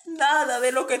destruya nada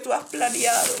de lo que tú has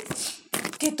planeado.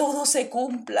 Que todo se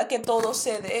cumpla, que todo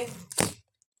se dé.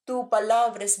 Tu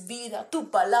palabra es vida,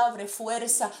 tu palabra es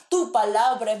fuerza, tu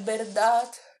palabra es verdad.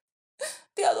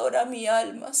 Te adora mi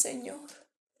alma, Señor.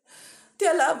 Te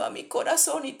alaba mi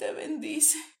corazón y te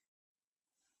bendice.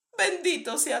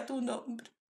 Bendito sea tu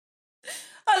nombre.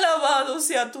 Alabado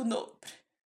sea tu nombre.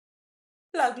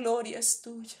 La gloria es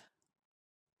tuya.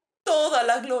 Toda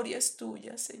la gloria es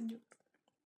tuya, Señor.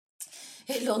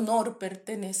 El honor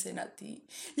pertenece a ti.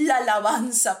 La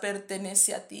alabanza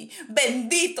pertenece a ti.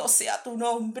 Bendito sea tu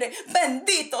nombre.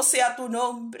 Bendito sea tu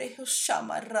nombre.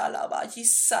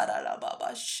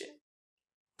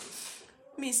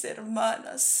 Mis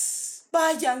hermanas,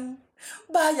 vayan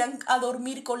a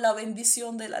dormir con la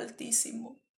bendición del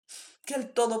Altísimo. Que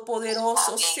el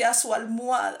Todopoderoso sea su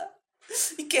almohada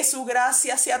y que su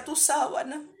gracia sea tu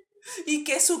sábana y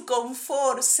que su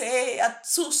confort sea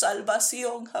su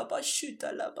salvación.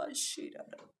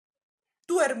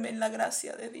 Duerme en la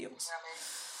gracia de Dios.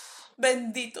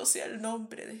 Bendito sea el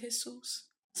nombre de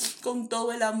Jesús. Con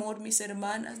todo el amor, mis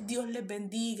hermanas, Dios les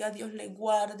bendiga, Dios les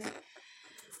guarde.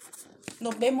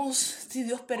 Nos vemos, si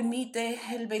Dios permite,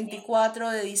 el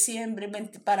 24 de diciembre,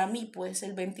 para mí pues,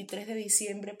 el 23 de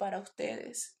diciembre para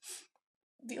ustedes.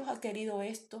 Dios ha querido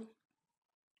esto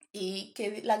y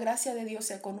que la gracia de Dios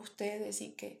sea con ustedes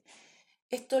y que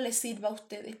esto les sirva a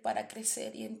ustedes para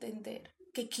crecer y entender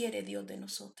qué quiere Dios de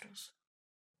nosotros.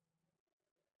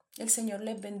 El Señor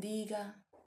les bendiga,